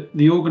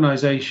the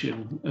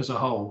organisation as a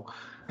whole.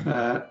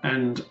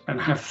 And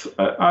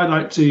I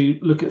like to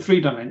look at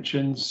 3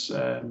 dimensions.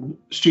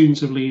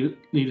 Students of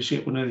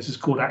leadership will know this is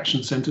called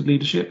action-centered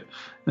leadership.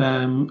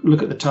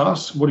 Look at the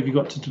task, what have you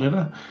got to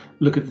deliver?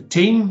 Look at the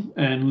team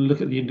and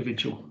look at the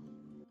individual.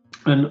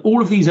 And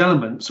all of these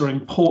elements are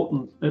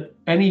important at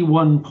any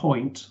one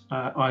point,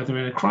 either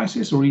in a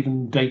crisis or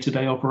even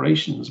day-to-day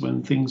operations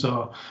when things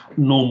are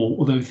normal,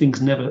 although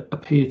things never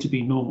appear to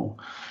be normal.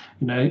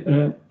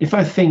 If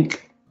I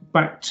think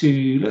back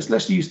to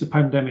let's use the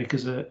pandemic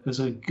as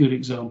a good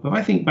example. If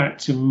I think back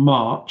to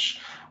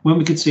March, when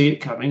we could see it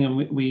coming, and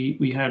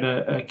we had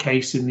a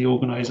case in the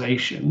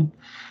organisation.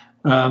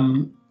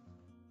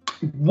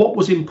 What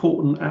was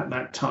important at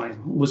that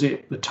time? Was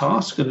it the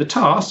task? And the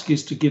task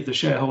is to give the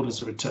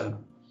shareholders a return.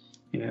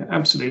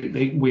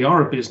 Absolutely, we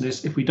are a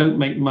business. If we don't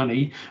make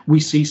money,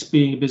 we cease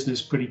being a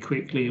business pretty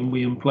quickly, and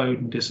we implode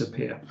and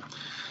disappear.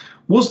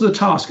 Was the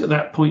task at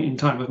that point in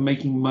time of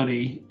making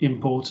money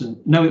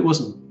important? No, it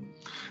wasn't.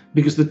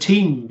 Because the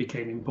team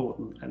became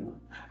important. And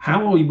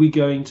how are we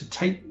going to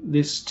take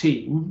this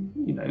team,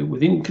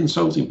 within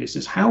consulting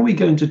business, how are we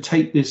going to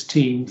take this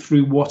team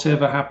through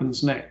whatever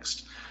happens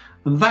next?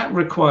 And that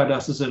required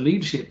us as a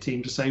leadership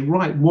team to say,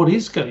 right, what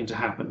is going to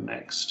happen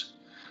next?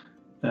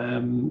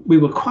 We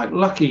were quite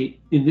lucky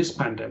in this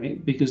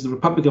pandemic because the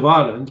Republic of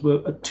Ireland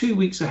were 2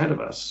 weeks ahead of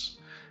us.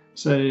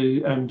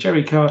 So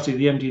Jerry Carty,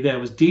 the MD there,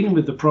 was dealing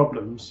with the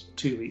problems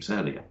 2 weeks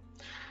earlier.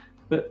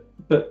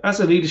 But as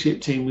a leadership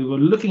team, we were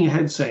looking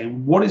ahead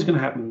saying, what is going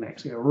to happen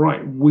next?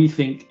 Right, we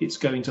think it's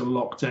going to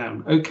lock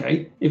down.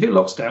 Okay, if it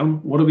locks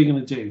down, what are we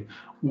going to do?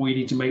 We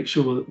need to make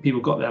sure that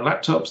people got their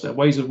laptops, their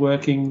ways of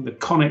working, the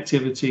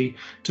connectivity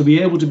to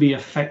be able to be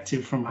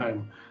effective from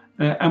home.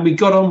 And we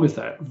got on with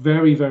that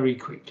very, very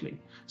quickly.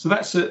 So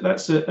that's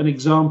an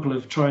example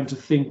of trying to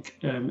think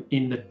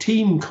in the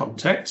team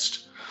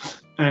context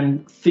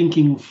and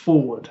thinking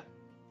forward.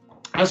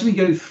 As we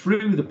go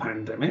through the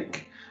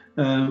pandemic,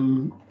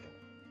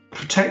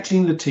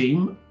 protecting the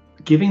team,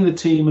 giving the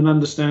team an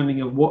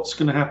understanding of what's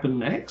going to happen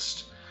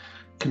next,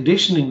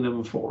 conditioning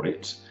them for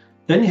it.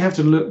 Then you have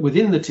to look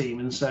within the team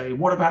and say,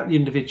 what about the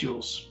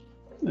individuals?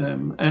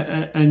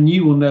 And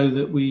you will know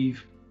that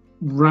we've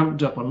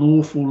ramped up an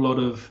awful lot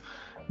of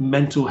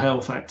mental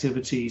health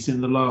activities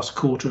in the last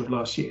quarter of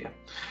last year.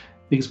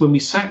 Because when we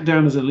sat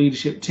down as a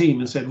leadership team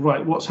and said,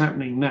 right, what's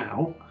happening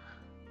now?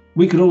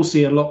 We could all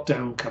see a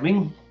lockdown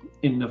coming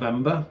in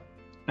November.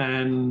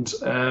 And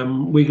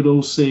we could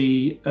all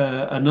see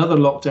another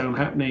lockdown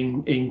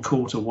happening in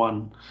quarter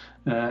one.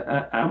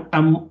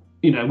 And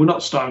we're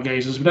not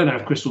stargazers, we don't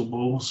have crystal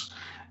balls.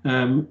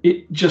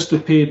 It just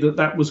appeared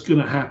that was going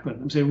to happen.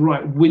 And say,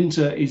 right,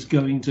 winter is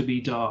going to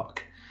be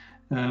dark.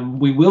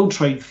 We will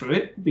trade through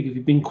it because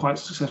we've been quite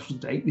successful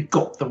to date. We've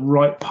got the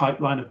right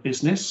pipeline of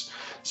business.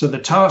 So the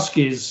task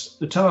is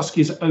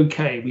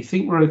okay. We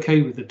think we're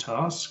okay with the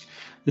task.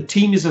 The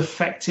team is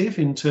effective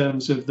in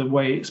terms of the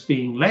way it's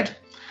being led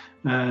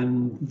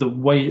and the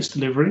way it's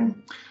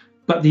delivering,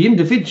 but the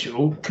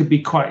individual could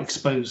be quite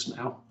exposed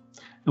now.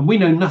 And we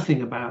know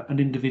nothing about an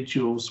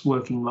individual's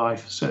working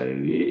life. So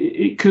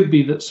it could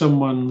be that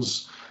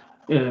someone's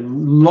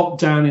locked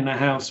down in a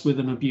house with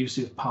an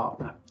abusive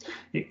partner.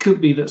 It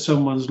could be that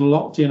someone's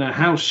locked in a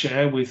house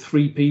share with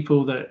 3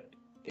 people that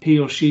he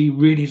or she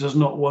really does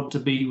not want to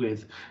be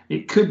with.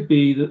 It could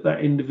be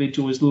that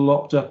individual is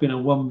locked up in a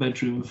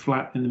 1-bedroom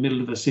flat in the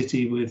middle of a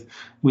city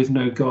with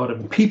no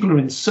garden. People are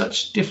in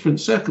such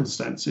different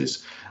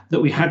circumstances that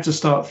we had to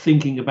start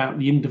thinking about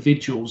the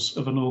individuals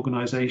of an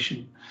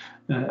organization.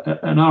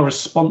 And our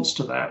response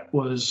to that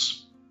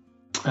was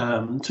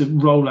to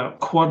roll out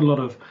quite a lot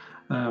of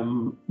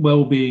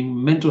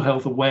well-being, mental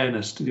health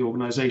awareness to the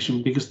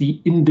organization, because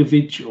the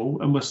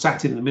individual, and we're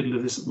sat in the middle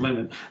of this at the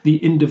moment, the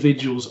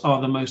individuals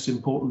are the most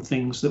important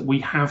things that we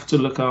have to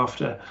look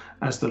after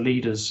as the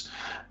leaders.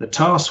 The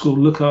task will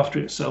look after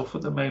itself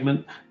at the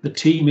moment. The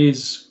team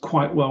is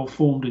quite well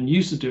formed and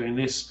used to doing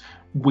this.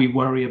 We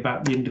worry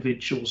about the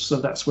individuals, so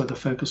that's where the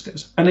focus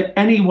goes. And at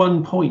any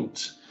one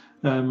point,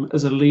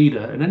 as a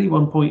leader, at any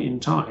one point in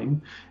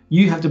time,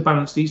 you have to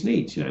balance these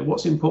needs.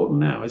 What's important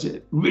now? Is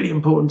it really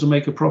important to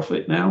make a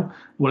profit now?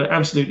 Well, it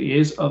absolutely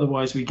is.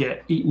 Otherwise, we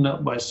get eaten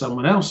up by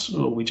someone else,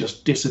 or we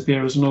just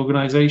disappear as an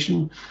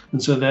organization.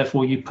 And so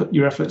therefore, you put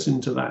your efforts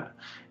into that.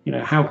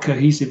 How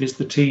cohesive is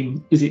the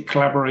team? Is it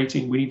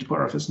collaborating? We need to put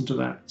our efforts into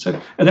that. So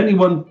at any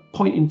one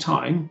point in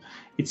time,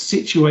 it's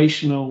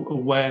situational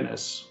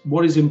awareness.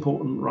 What is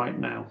important right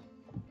now?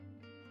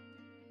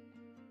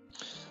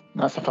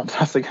 That's a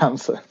fantastic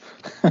answer.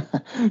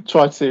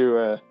 Try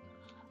to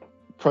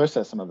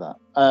process some of that.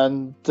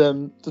 And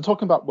so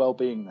talking about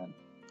well-being then,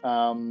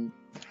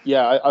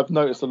 I've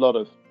noticed a lot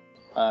of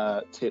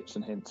tips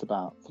and hints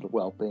about sort of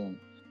well-being.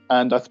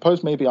 And I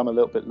suppose maybe I'm a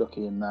little bit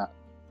lucky in that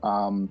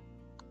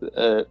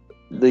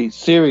the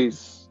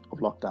series of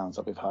lockdowns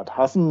that we've had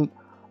hasn't,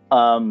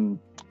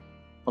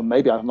 or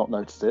maybe I've not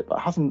noticed it, but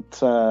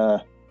hasn't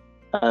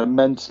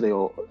mentally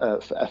or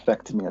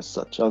affected me as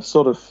such. I've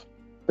sort of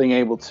been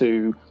able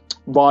to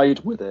ride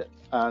with it,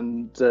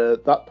 and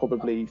that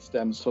probably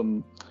stems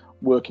from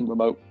working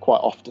remote quite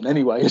often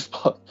anyways,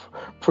 but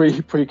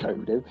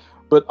pre-COVID.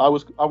 But I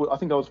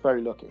think I was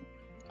very lucky.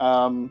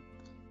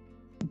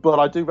 But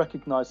I do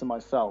recognise in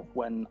myself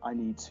when I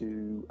need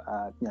to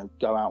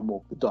go out and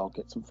walk the dog,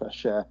 get some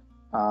fresh air.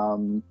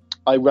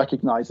 I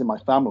recognise in my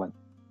family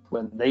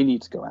when they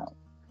need to go out,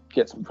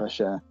 get some fresh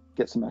air,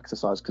 get some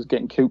exercise, because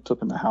getting cooped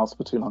up in the house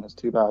for too long is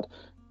too bad.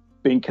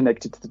 Being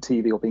connected to the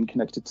TV or being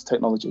connected to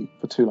technology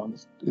for too long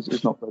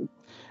is not great.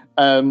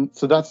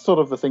 So that's sort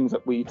of the things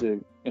that we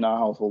do in our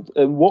household.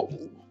 What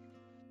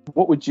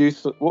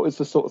is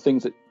the sort of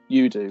things that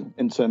you do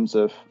in terms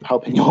of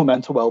helping your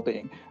mental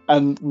well-being,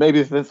 and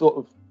maybe the sort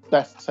of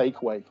best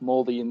takeaway from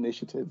all the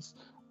initiatives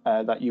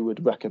that you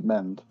would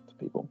recommend to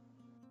people?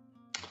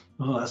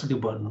 Oh, that's a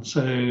good one.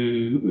 So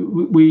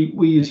we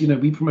use,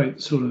 we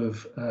promote sort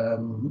of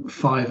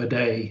 5 a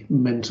day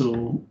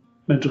mental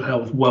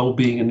health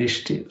well-being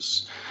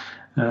initiatives,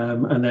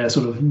 and they're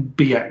sort of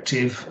be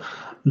active,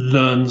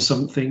 learn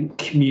something,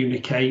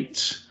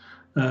 communicate,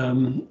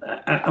 and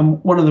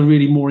one of the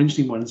really more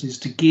interesting ones is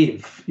to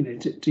give,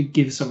 to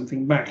give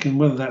something back, and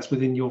whether that's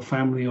within your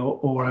family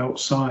or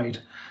outside,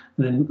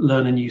 then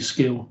learn a new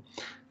skill.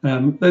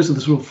 Those are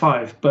the sort of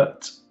 5.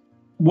 But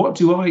what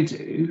do I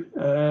do?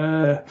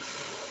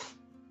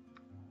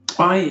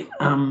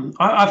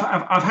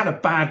 I've had a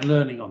bad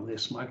learning on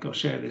this, Mike. I'll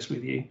share this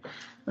with you.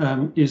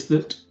 Is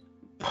that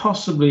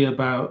possibly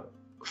about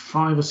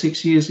 5 or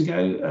 6 years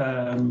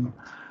ago,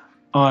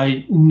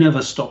 I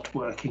never stopped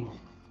working.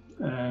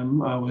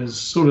 I was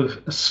sort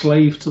of a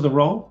slave to the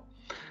role.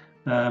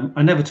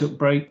 I never took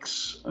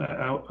breaks.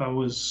 I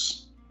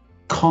was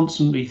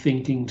constantly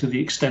thinking, to the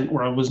extent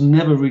where I was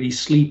never really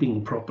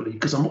sleeping properly,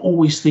 because I'm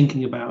always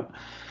thinking about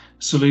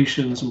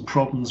solutions and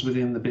problems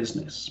within the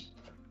business.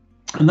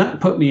 And that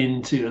put me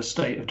into a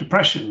state of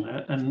depression.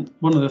 And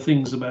one of the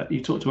things about,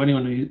 you talk to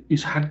anyone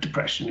who's had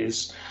depression,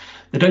 is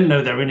they don't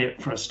know they're in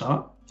it, for a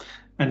start.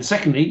 And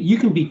secondly, you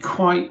can be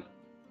quite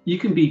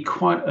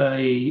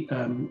a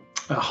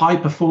high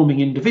performing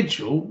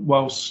individual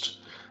whilst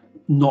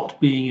not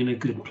being in a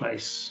good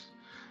place.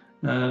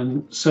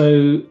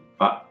 So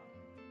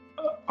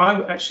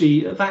I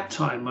actually, at that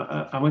time,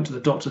 I went to the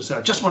doctor and said,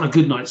 I just want a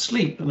good night's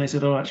sleep. And they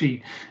said, oh,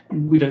 actually,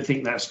 we don't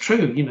think that's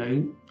true. You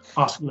know,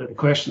 asked a load of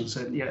questions,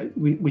 said, yeah,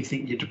 we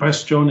think you're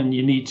depressed, John, and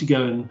you need to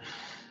go and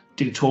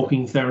do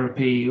talking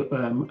therapy,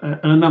 and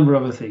a number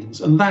of other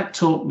things. And that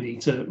taught me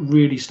to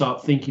really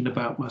start thinking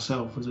about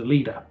myself as a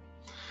leader,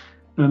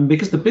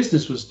 because the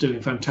business was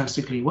doing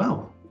fantastically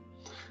well.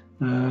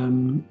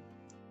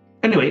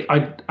 Anyway,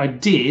 I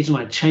did, and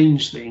I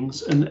changed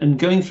things, and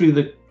going through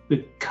the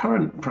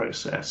current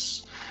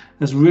process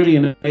has really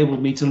enabled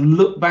me to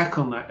look back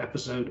on that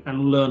episode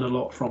and learn a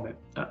lot from it.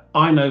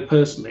 I know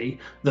personally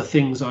the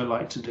things I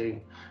like to do,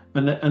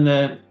 and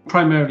they're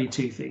primarily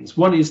two things.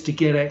 One is to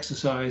get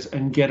exercise,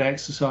 and get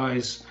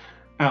exercise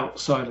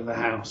outside of the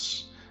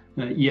house.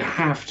 You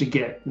have to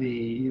get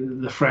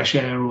the fresh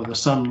air or the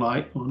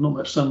sunlight, or not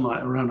much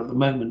sunlight around at the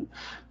moment,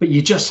 but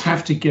you just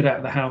have to get out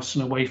of the house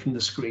and away from the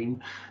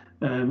screen.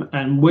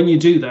 And when you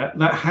do that,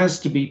 that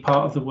has to be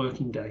part of the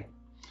working day.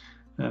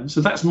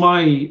 So that's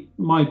my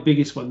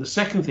biggest one. The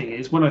second thing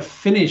is, when I've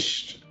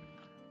finished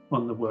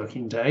on the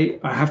working day,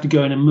 I have to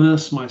go and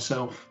immerse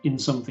myself in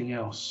something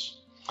else.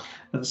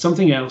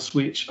 Something else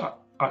which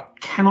I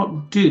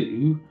cannot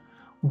do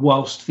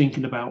whilst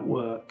thinking about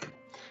work.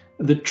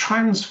 The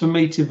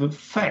transformative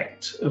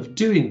effect of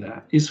doing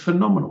that is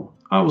phenomenal.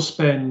 I will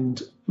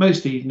spend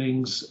most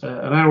evenings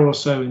an hour or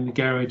so in the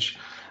garage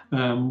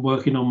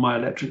working on my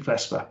electric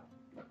Vespa.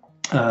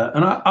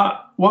 And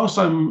I whilst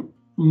I'm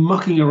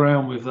mucking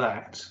around with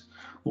that,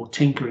 or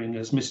tinkering,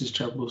 as Mrs.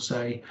 Chubb will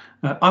say,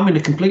 I'm in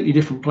a completely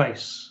different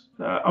place.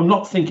 I'm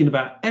not thinking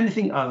about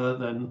anything other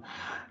than,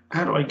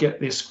 how do I get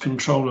this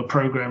controller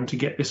program to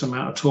get this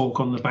amount of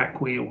torque on the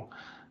back wheel?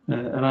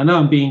 And I know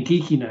I'm being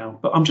geeky now,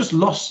 but I'm just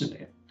lost in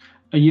it.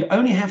 And you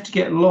only have to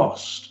get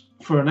lost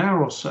for an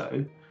hour or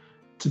so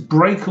to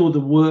break all the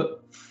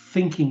work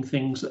thinking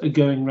things that are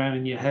going around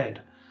in your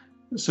head.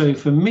 So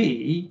for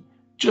me,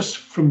 just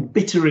from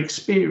bitter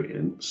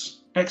experience,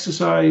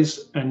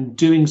 exercise and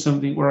doing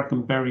something where I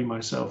can bury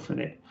myself in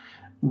it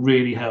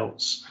really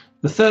helps.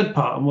 The third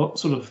part, and what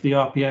sort of the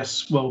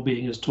RPS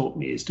well-being has taught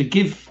me, is to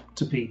give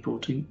to people,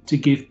 to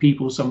give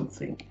people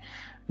something.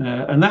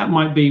 And that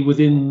might be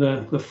within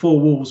the four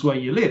walls where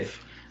you live.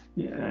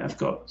 Yeah, I've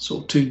got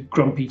sort of two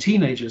grumpy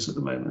teenagers at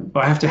the moment,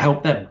 but I have to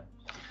help them.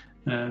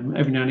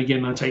 Every now and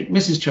again, I take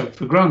Mrs. Chubb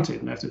for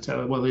granted and have to tell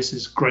her, well, this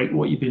is great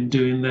what you've been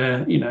doing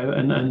there, you know,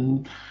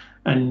 and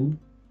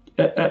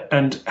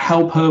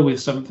help her with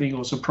something,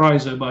 or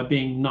surprise her by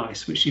being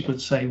nice, which she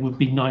would say would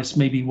be nice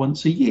maybe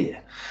once a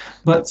year.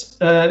 But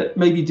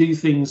maybe do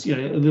things, you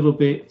know, a little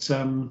bit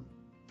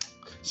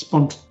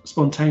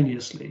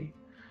spontaneously.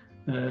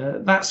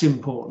 That's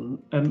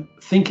important, and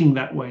thinking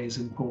that way is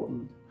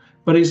important.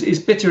 But it's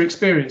bitter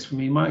experience for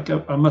me, Mike,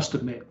 I must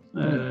admit.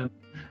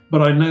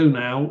 But I know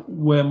now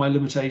where my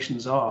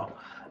limitations are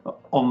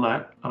on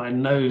that, and I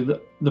know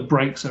that the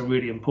breaks are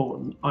really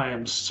important. I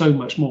am so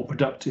much more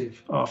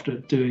productive after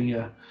doing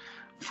a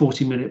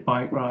 40-minute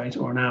bike ride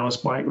or an hour's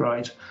bike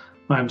ride.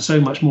 I am so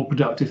much more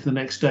productive the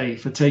next day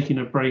for taking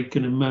a break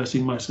and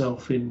immersing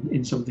myself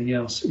in something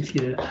else. If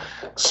you're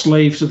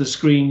slave to the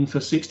screen for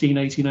 16,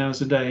 18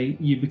 hours a day,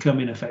 you become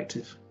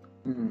ineffective.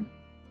 Mm.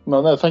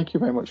 Well, no, thank you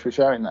very much for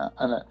sharing that.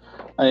 And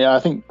I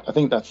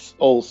think that's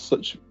all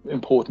such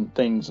important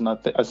things. And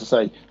as I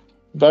say,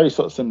 very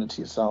sort of similar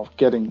to yourself.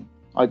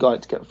 I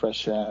like to get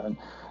fresh air, and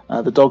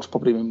the dog's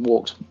probably been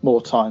walked more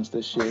times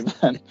this year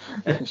than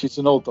she's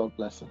an old dog,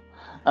 bless her.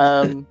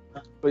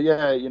 But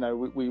yeah, you know,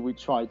 we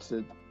try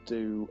to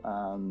do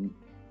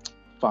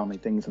family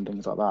things and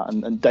things like that,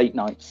 and date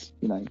nights.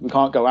 You know, we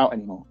can't go out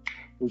anymore.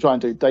 We try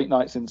and do date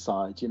nights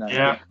inside. You know.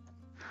 Yeah.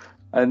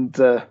 And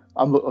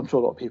I'm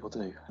sure a lot of people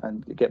do,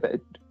 and get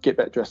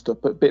better dressed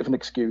up, but a bit of an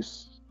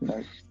excuse, you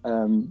know,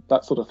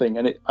 that sort of thing.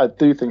 And I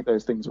do think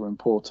those things are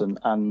important.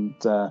 And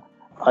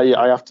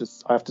I have to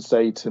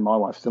say to my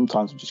wife,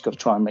 sometimes we've just got to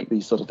try and make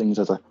these sort of things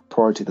as a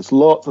priority. There's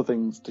lots of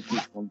things to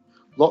keep on,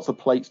 lots of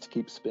plates to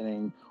keep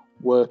spinning.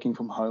 Working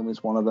from home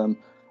is one of them.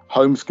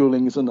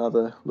 Homeschooling is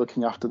another.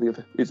 Looking after the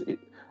other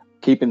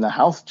keeping the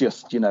house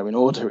just, you know, in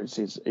order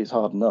is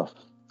hard enough.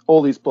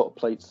 All these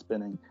plates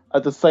spinning.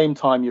 At the same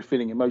time, you're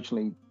feeling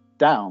emotionally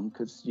down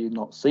because you're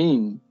not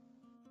seeing.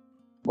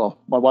 Well,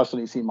 my wife's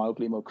only seen my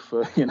ugly mug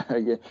for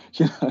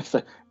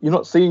so you're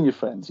not seeing your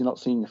friends, you're not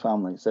seeing your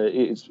family, so it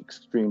is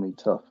extremely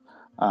tough.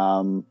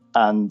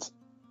 and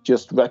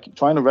just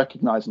trying to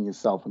recognize in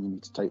yourself when you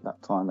need to take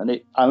that time.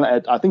 And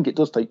I think it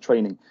does take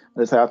training.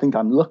 And I say I think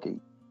I'm lucky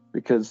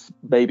because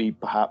maybe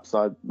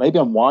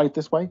I'm wired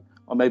this way,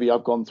 or maybe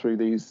I've gone through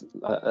these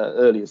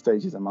earlier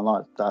stages in my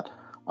life that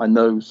I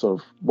know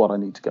sort of when I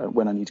need to go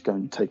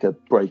and take a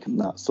break and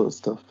that sort of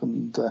stuff,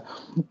 and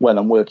when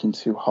I'm working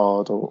too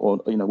hard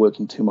or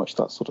working too much,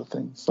 that sort of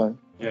thing. So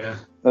yeah,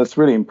 that's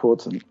really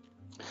important.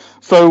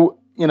 So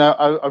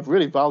I've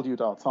really valued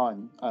our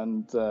time,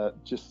 and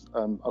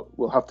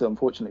we'll have to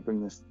unfortunately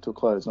bring this to a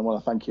close. And I want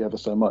to thank you ever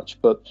so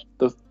much. But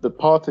the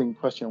parting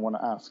question I want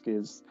to ask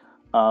is,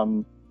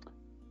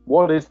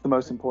 what is the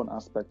most important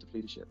aspect of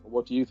leadership? Or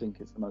what do you think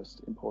is the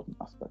most important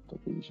aspect of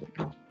leadership?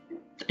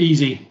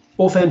 Easy.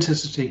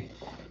 Authenticity.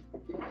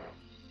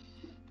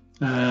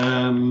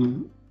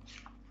 I'm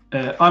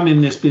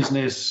in this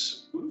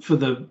business for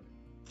the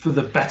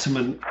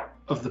betterment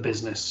of the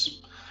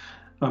business.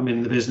 I'm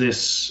in the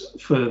business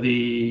for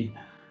the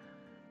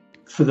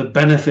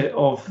benefit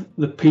of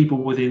the people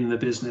within the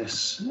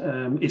business.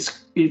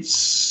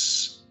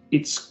 It's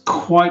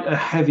quite a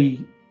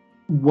heavy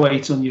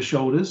weight on your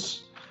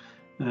shoulders.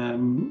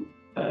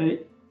 I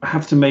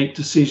have to make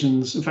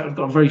decisions. In fact, I've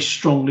got a very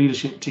strong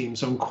leadership team,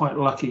 so I'm quite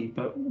lucky.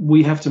 But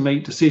we have to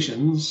make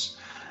decisions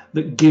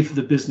that give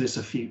the business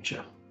a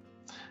future.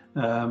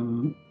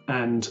 And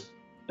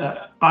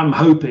I'm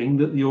hoping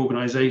that the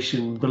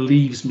organisation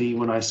believes me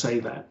when I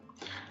say that.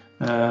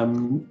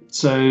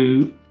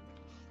 So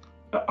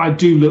I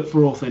do look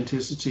for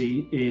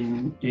authenticity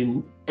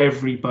in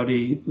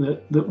everybody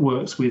that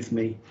works with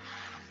me.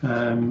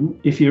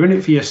 If you're in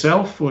it for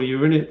yourself or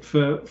you're in it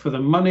for the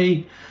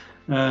money,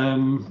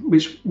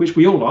 which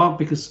we all are,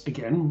 because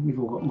again we've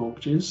all got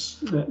mortgages,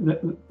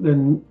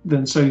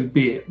 then so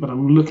be it. But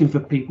I'm looking for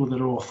people that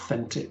are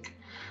authentic.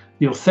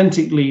 The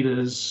authentic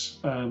leaders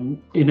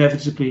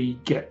inevitably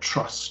get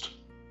trust,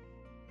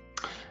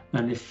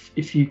 and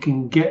if you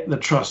can get the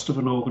trust of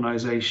an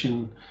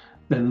organisation,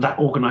 then that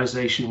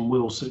organisation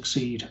will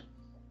succeed.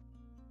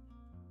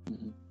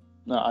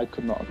 No, I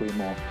could not agree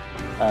more.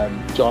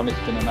 John, it's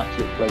been an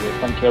absolute pleasure.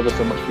 Thank you ever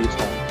so much for your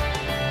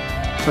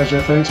time.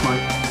 Pleasure. Thanks,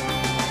 Mike.